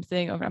same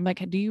thing over. I'm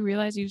like, do you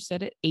realize you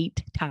said it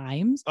 8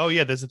 times? Oh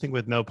yeah, there's the thing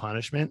with no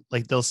punishment.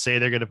 Like they'll say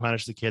they're going to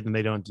punish the kid and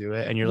they don't do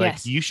it, and you're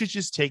like, you should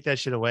just take that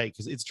shit away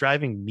because it's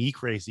driving me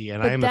crazy,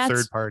 and I am a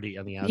third party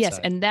on the outside. Yes,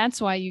 and that's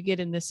why you get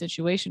in this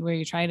situation where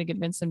you're trying to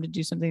convince them to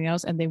do something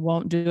else and they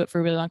won't do it for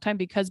a really long time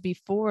because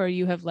before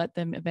you have let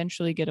them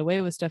eventually get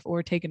away with stuff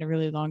or taken a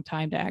really long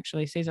time to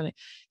actually say something.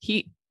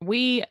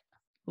 We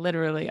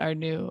literally our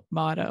new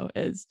motto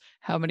is,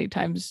 how many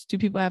times do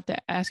people have to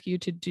ask you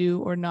to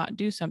do or not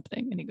do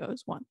something? And he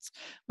goes, once,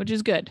 which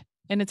is good.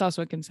 And it's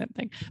also a consent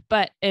thing,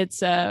 but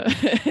it's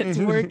it's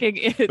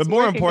working. But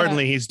more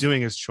importantly, he's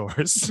doing his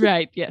chores.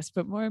 Right. Yes.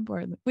 But more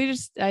importantly,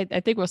 I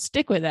think we'll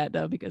stick with that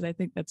though, because I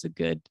think that's a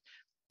good,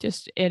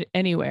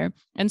 anywhere.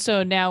 And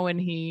so now when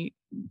he,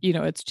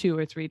 it's 2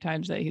 or 3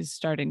 times that he's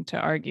starting to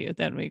argue,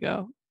 then we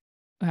go,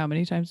 how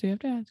many times do you have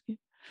to ask you?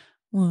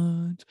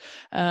 Once.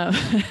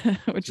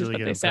 Which is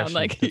what they sound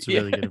like. It's a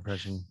really good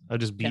impression. I'll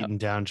just beaten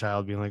down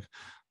child being like,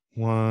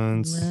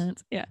 once.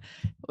 Yeah.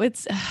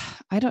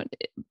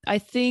 I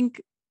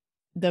think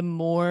the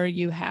more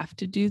you have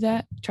to do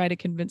that, try to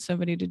convince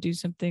somebody to do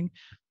something,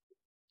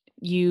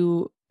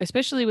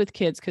 especially with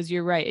kids, because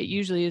you're right, it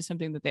usually is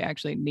something that they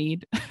actually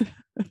need.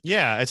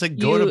 Yeah, it's like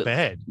go to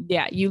bed.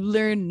 Yeah, you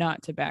learn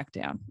not to back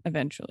down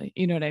eventually.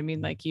 You know what I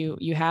mean? Like you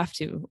have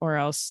to, or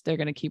else they're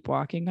going to keep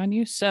walking on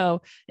you.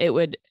 So it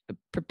would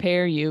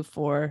prepare you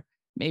for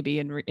maybe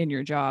in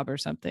your job or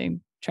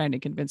something, trying to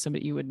convince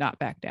somebody you would not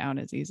back down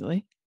as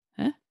easily.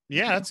 Huh?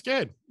 Yeah, that's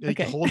good. Like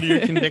Okay. hold your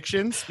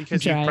convictions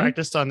because you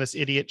practiced on this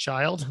idiot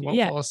child who won't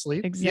fall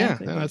asleep.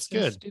 Exactly. Yeah, no, that's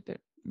good. Stupid.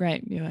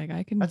 Right. You're like,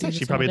 I can. That's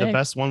actually probably the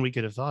best one we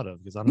could have thought of,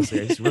 because honestly,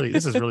 this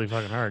is really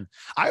fucking hard.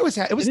 It was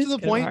to the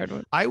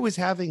point I was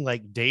having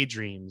like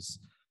daydreams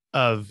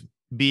of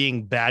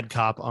being bad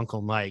cop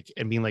Uncle Mike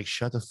and being like,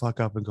 shut the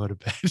fuck up and go to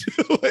bed.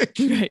 Like,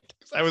 right.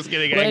 I was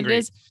getting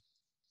angry.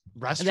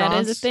 Restaurants.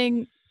 That is a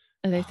thing.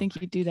 And I think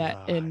you do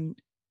that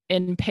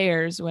in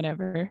pairs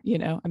whenever,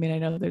 I mean, I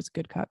know there's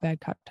good cop,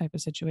 bad cop type of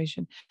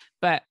situation,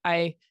 but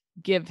I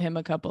give him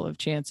a couple of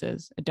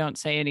chances. I don't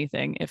say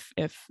anything if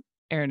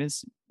Aaron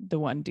is the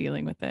one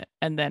dealing with it.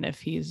 And then if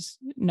he's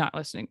not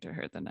listening to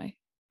her, then I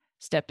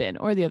step in,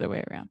 or the other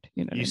way around.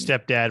 You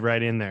stepdad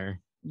right in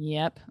there.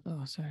 Yep.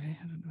 Oh, sorry.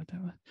 I don't know what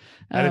that was.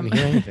 I didn't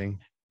hear anything.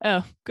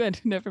 Oh, good.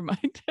 Never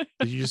mind.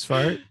 Did you just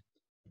fart?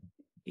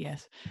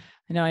 Yes.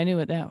 No, I knew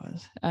what that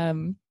was.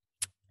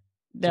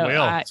 It's a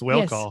whale. It's a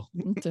whale call.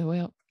 It's a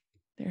whale.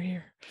 They're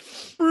here.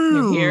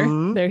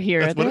 They're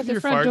here. They're at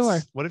the front door.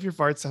 What if your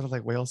fart sounded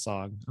like whale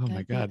song? Oh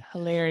my God.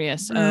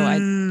 Hilarious. Oh, I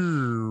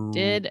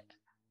did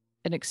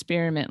an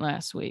experiment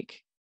last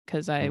week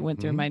because I went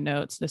through my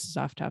notes. This is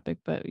off topic,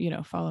 but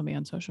follow me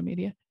on social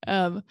media.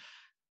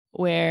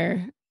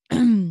 Where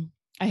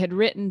I had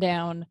written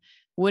down,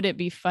 would it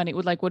be funny?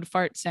 Would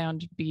fart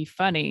sound be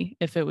funny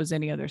if it was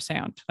any other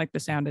sound, like the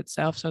sound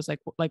itself? So I was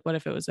like, what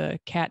if it was a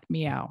cat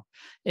meow?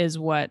 Is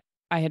what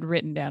I had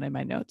written down in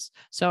my notes.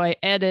 So I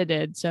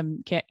edited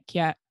some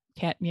cat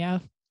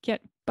meow,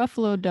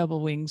 buffalo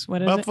double wings.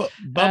 What is it?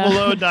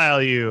 Buffalo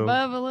dial you.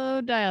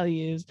 Buffalo dial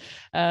yous.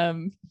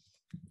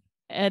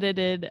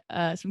 Edited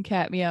some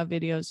cat meow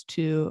videos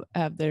to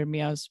have their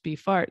meows be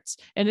farts,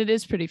 and it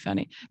is pretty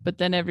funny. But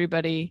then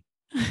everybody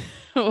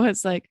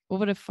was like, well,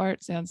 what if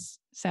fart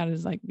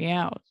sounded like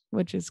meow,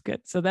 which is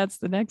good. So that's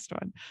the next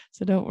one.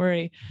 So don't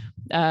worry.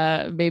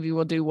 Maybe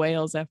we'll do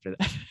whales after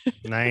that.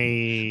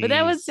 Nice. But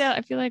that was,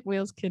 I feel like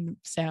whales can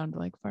sound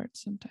like farts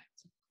sometimes.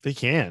 They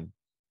can.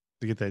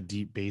 They get that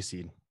deep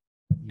bassy.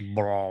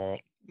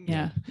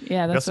 Yeah.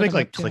 Yeah. That's make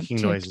like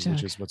clicking noises,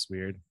 which is what's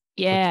weird.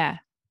 Yeah.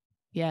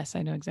 Yes,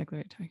 I know exactly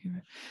what you're talking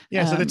about.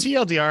 Yeah. So the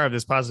TLDR of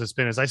this positive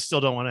spin is I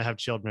still don't want to have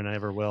children. I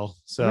never will.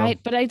 So right.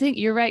 But I think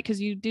you're right,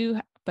 because you do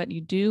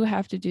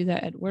have to do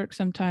that at work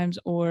sometimes,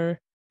 or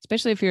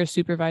especially if you're a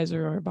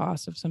supervisor or a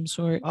boss of some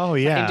sort. Oh,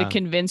 yeah. To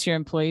convince your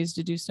employees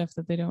to do stuff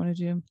that they don't want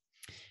to do.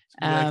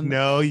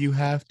 No, you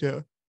have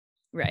to.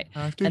 Right.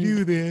 Have to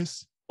do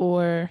this.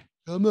 Or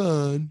come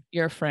on.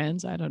 Your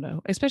friends, I don't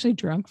know, especially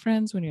drunk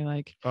friends, when you're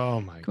like,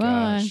 oh my god, come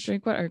on,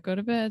 drink water, go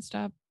to bed,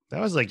 stop. That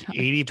was like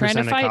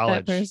 80% of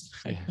college.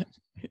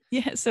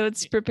 Yeah, so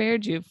it's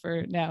prepared you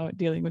for now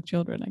dealing with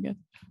children, I guess.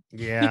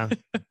 Yeah.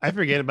 I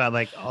forget about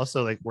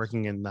also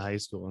working in the high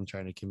school and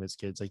trying to convince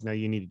kids no,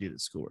 you need to do the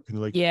schoolwork. And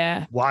they're like,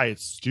 yeah, why?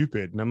 It's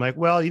stupid. And I'm like,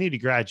 well, you need to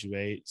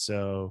graduate.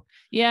 So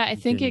yeah, I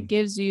think it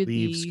gives you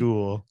leave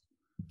school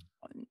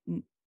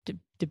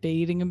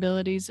debating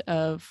abilities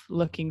of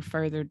looking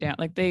further down.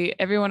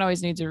 Everyone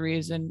always needs a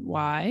reason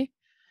why,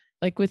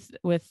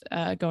 with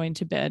going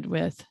to bed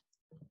with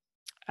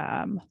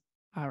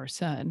our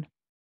son.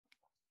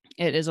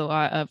 It is a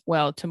lot of,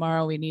 well,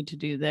 tomorrow we need to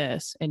do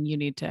this and you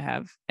need to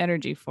have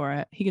energy for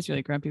it. He gets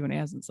really grumpy when he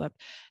hasn't slept,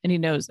 and he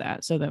knows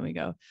that. So then we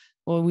go,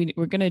 well,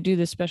 we're going to do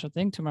this special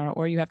thing tomorrow,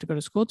 or you have to go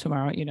to school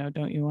tomorrow. You don't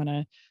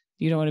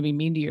want to be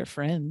mean to your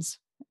friends,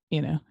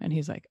 and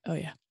he's like, oh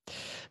yeah.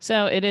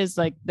 So it is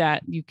like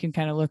that. You can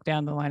kind of look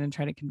down the line and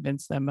try to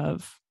convince them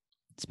of,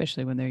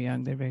 especially when they're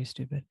young, they're very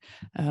stupid.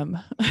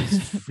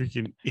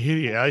 Freaking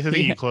idiot. I think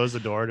you close the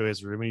door to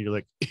his room and you're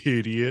like,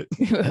 idiot.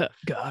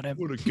 Got him.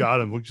 Would have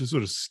got him. Just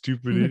what a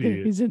stupid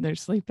idiot. He's in there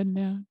sleeping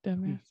now,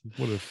 dumbass.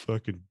 What a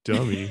fucking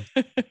dummy.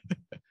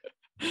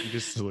 You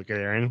just look at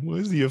Erin.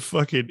 Was he a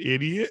fucking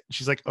idiot?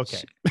 She's like,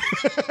 okay.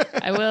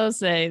 I will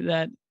say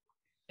that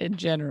in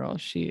general,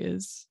 she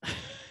is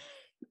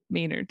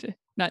meaner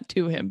not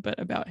to him, but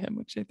about him,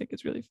 which I think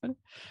is really funny.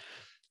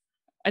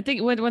 I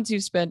think once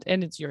you've spent,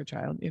 and it's your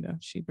child,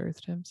 she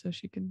birthed him, so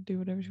she can do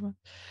whatever she wants.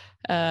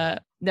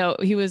 No,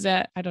 he was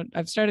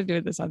I've started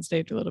doing this on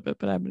stage a little bit,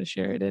 but I'm going to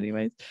share it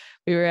anyways.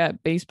 We were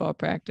at baseball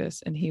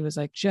practice and he was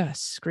like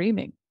just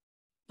screaming,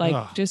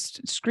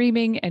 just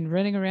screaming and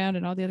running around.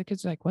 And all the other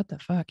kids were like, what the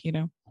fuck,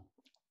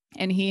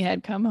 And he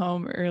had come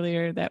home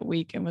earlier that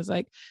week and was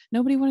like,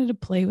 nobody wanted to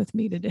play with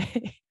me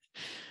today.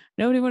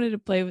 Nobody wanted to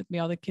play with me.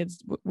 All the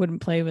kids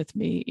wouldn't play with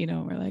me.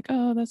 We're like,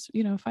 oh, that's,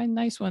 find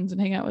nice ones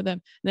and hang out with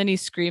them. And then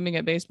he's screaming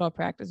at baseball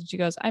practice. And she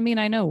goes, I mean,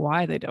 I know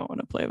why they don't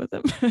want to play with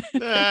him.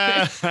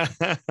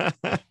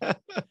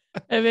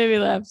 It made me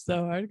laugh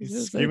so hard.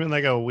 He's screaming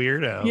like a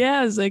weirdo.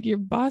 Yeah, it's like, you're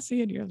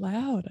bossy and you're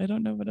loud. I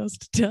don't know what else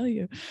to tell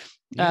you.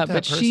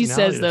 But she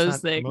says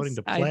those things.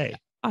 To play.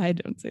 I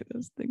don't say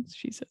those things.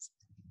 She says.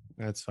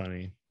 That's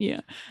funny.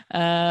 Yeah.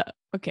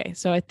 Okay.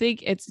 So I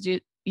think it's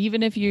just,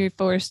 even if you're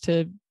forced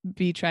to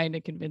be trying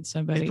to convince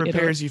somebody, it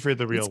prepares you for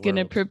the real world. It's going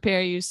to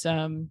prepare you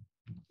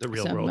the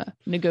real world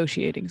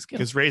negotiating skills.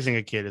 Because raising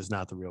a kid is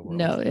not the real world.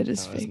 No, it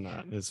is fake. It's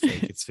not. It's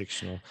fake. It's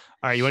fictional. All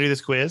right, you want to do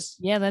this quiz?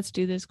 Yeah, let's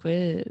do this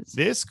quiz.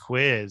 This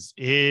quiz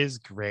is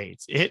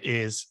great. It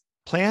is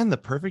plan the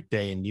perfect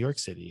day in New York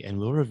City, and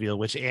we'll reveal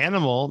which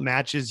animal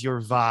matches your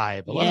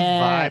vibe. A lot of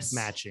vibes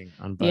matching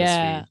on BuzzFeed.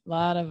 Yeah, a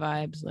lot of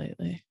vibes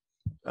lately.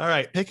 All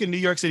right, pick a New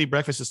York City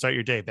breakfast to start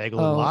your day. Bagel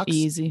and lox,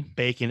 easy.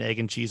 Bacon, egg,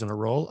 and cheese on a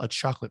roll, a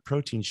chocolate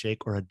protein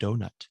shake, or a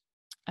donut.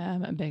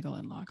 A bagel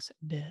and lox.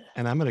 Duh.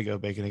 And I'm going to go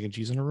bacon, egg, and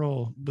cheese on a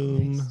roll.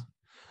 Boom.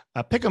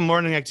 Nice. Pick a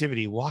morning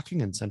activity: walking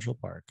in Central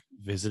Park,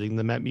 visiting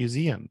the Met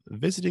Museum,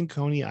 visiting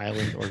Coney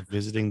Island, or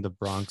visiting the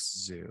Bronx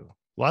Zoo.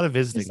 A lot of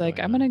visiting. It's like,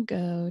 I'm going to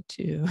go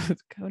to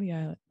Coney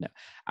Island. No,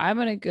 I'm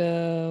going to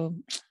go.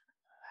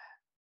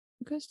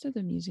 Who goes to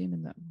the museum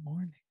in the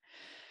morning?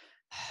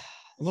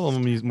 A little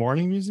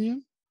morning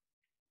museum?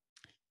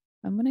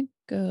 I'm going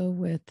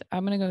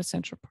to go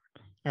Central Park.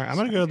 All right, I'm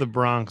going to go to the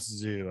Bronx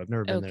Zoo. I've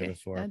never been there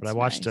before, but I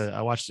watched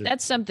a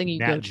that's something you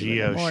Nat go to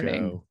Geo in the morning.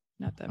 show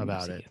Not that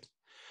about museum. it.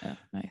 Oh,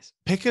 nice.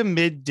 Pick a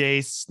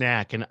midday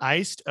snack: an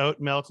iced oat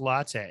milk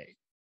latte,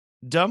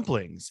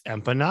 dumplings,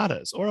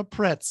 empanadas, or a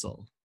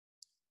pretzel.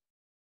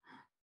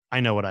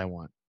 I know what I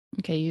want.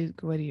 Okay,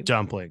 what do you?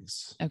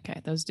 Dumplings.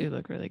 Okay, those do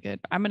look really good.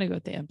 I'm gonna go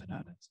with the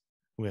empanadas.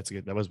 Ooh, that's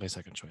good. That was my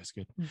second choice.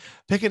 Good.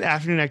 Pick an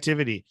afternoon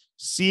activity: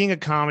 seeing a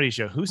comedy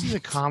show. Who sees a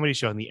comedy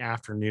show in the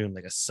afternoon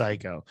like a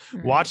psycho?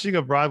 Right. Watching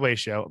a Broadway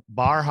show,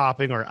 bar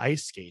hopping, or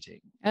ice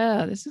skating.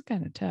 Oh, this is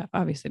kind of tough.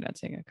 Obviously not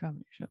seeing a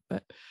comedy show,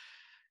 but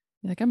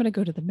I'm gonna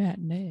go to the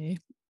matinee.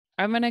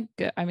 I'm gonna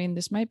go. I mean,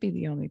 this might be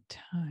the only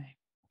time.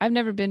 I've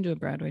never been to a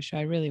Broadway show.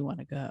 I really want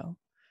to go.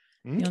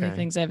 Okay. The only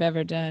things I've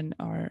ever done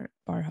are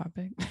bar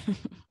hopping.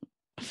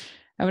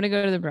 I'm gonna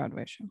go to the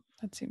Broadway show.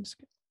 That seems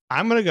good.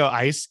 I'm gonna go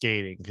ice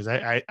skating because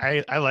I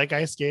like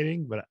ice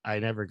skating, but I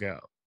never go.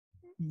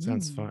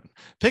 Sounds fun.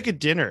 Pick a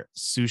dinner: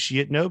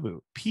 sushi at Nobu,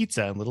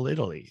 pizza in Little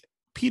Italy,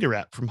 pita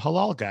wrap from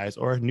Halal Guys,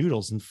 or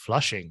noodles in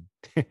Flushing.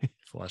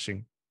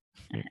 Flushing.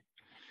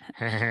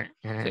 So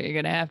you're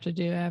gonna have to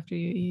do after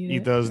you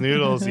eat those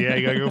noodles. Yeah,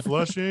 you gotta go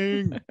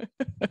Flushing.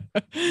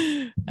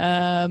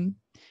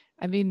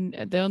 I mean,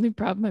 the only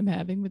problem I'm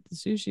having with the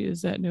sushi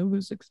is that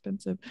Nobu's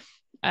expensive.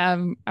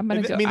 I'm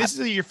gonna go. I mean, this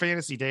is your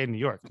fantasy day in New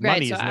York.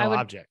 Money is no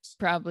object.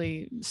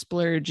 Probably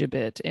splurge a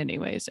bit,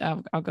 anyways.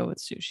 I'll go with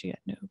sushi at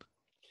Nobu.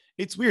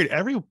 It's weird.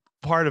 Every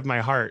part of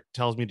my heart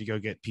tells me to go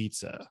get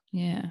pizza.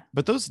 Yeah,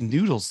 but those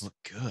noodles look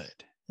good.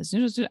 Those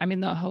noodles, I mean,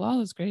 the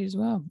halal is great as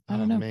well. I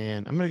don't know,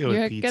 man. I'm gonna go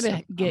with pizza.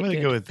 I'm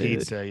gonna go with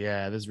pizza.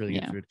 Yeah, this is really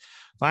good food.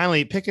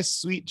 Finally, pick a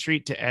sweet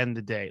treat to end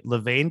the day: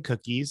 Levain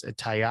cookies, a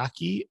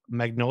taiyaki,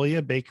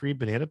 Magnolia Bakery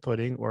banana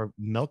pudding, or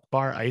Milk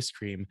Bar ice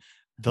cream.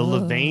 The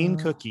Levain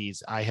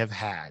cookies I have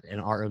had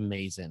and are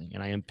amazing,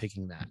 and I am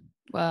picking that.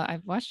 Well,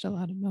 I've watched a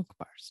lot of Milk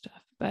Bar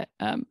stuff, but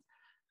I'm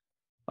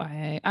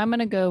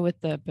gonna go with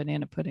the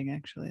banana pudding.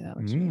 Actually, that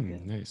looks really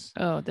good. Nice.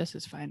 Oh, this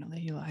is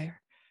finally, you liar.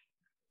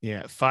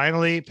 Yeah,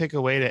 finally pick a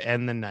way to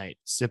end the night: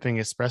 sipping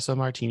espresso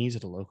martinis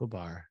at a local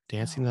bar,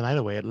 dancing the night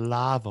away at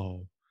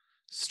Lavo,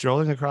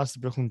 strolling across the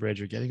Brooklyn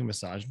Bridge, or getting a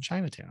massage in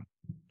Chinatown.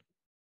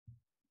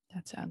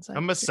 That sounds like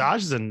a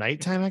massage is a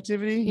nighttime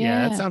activity.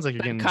 Yeah, that sounds like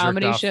you're getting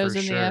comedy jerked off shows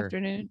in sure. the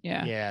afternoon.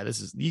 Yeah,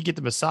 this is you get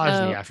the massage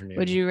in the afternoon.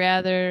 Would you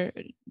rather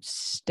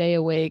stay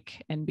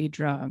awake and be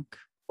drunk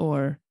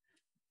or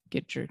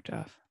get jerked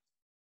off?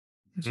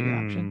 Those are your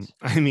options.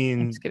 I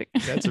mean,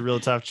 that's a real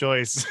tough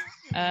choice.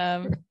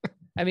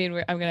 I mean,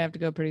 I'm gonna have to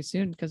go pretty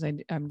soon because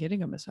I'm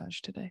getting a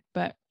massage today,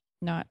 but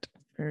not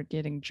for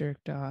getting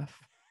jerked off.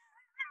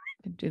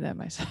 I can do that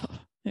myself.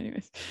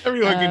 Anyways,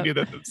 everyone can do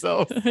that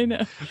themselves. I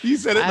know. You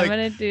said it.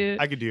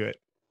 I could do it.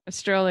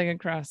 Strolling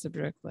across the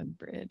Brooklyn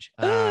Bridge.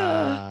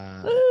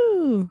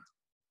 Ooh.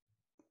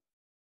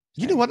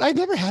 You know what? I've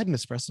never had an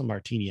espresso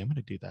martini. I'm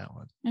gonna do that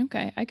one.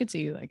 Okay, I could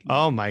see you like.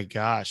 Oh my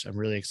gosh, I'm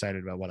really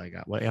excited about what I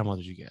got. What animal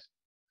did you get?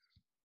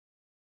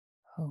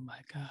 Oh my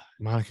god,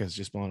 Monica's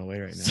just blown away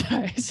right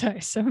now. Sorry.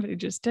 Somebody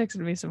just texted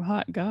me some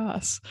hot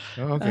goss.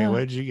 Oh, okay. What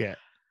did you get?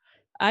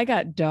 I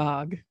got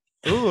dog.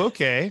 Oh,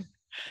 okay.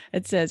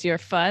 It says you're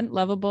fun,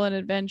 lovable, and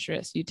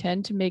adventurous. You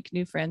tend to make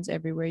new friends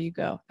everywhere you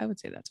go. I would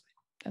say that's fine.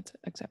 That's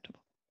acceptable.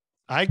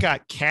 I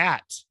got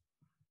cat.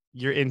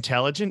 You're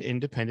intelligent,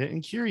 independent,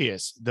 and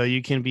curious. Though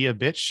you can be a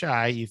bit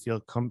shy, you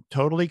feel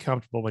totally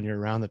comfortable when you're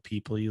around the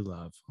people you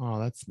love. Oh,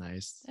 that's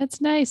nice. That's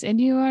nice. And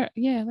you are,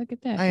 yeah, look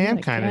at that. I You're am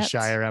like kind of cats.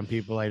 shy around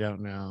people I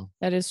don't know.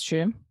 That is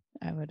true.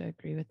 I would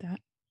agree with that.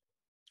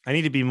 I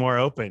need to be more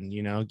open,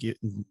 you know,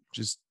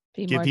 just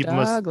Be give more people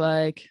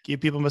dog-like.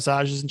 give people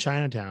massages in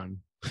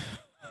Chinatown.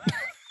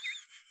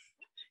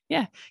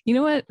 Yeah. You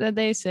know what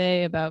they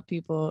say about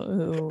people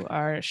who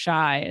are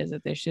shy is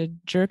that they should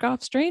jerk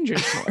off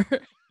strangers more.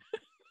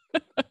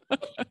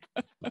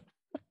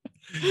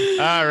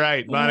 All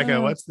right, Monica,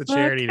 what's the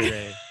charity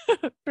today?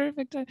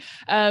 Perfect.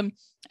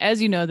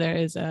 As you know, there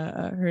is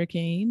a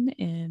hurricane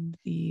in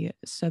the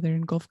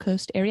southern Gulf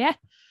Coast area.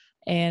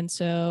 And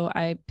so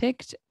I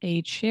picked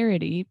a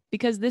charity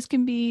because this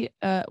can be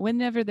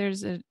whenever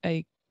there's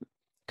a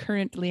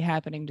currently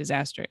happening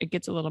disaster, it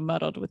gets a little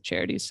muddled with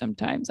charities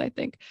sometimes, I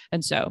think.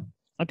 And so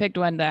I picked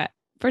one that,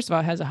 first of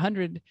all, has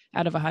 100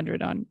 out of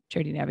 100 on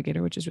Charity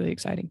Navigator, which is really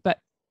exciting, but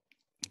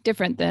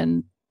different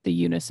than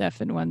the UNICEF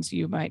and ones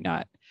you might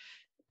not,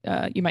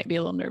 you might be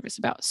a little nervous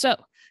about. So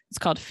it's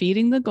called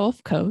Feeding the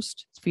Gulf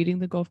Coast. It's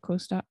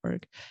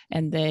feedingthegulfcoast.org.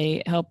 And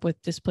they help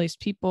with displaced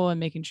people and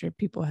making sure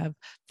people have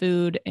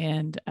food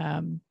and,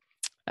 can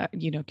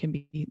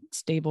be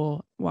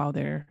stable while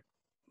they're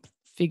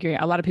figuring.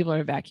 A lot of people are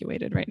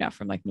evacuated right now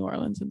from like New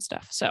Orleans and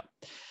stuff. So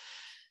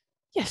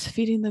yes,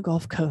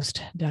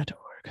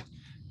 feedingthegulfcoast.org.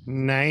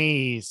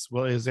 Nice.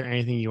 Well, is there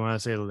anything you want to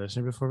say to the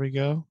listener before we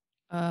go?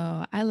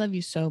 Oh, I love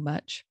you so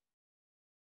much.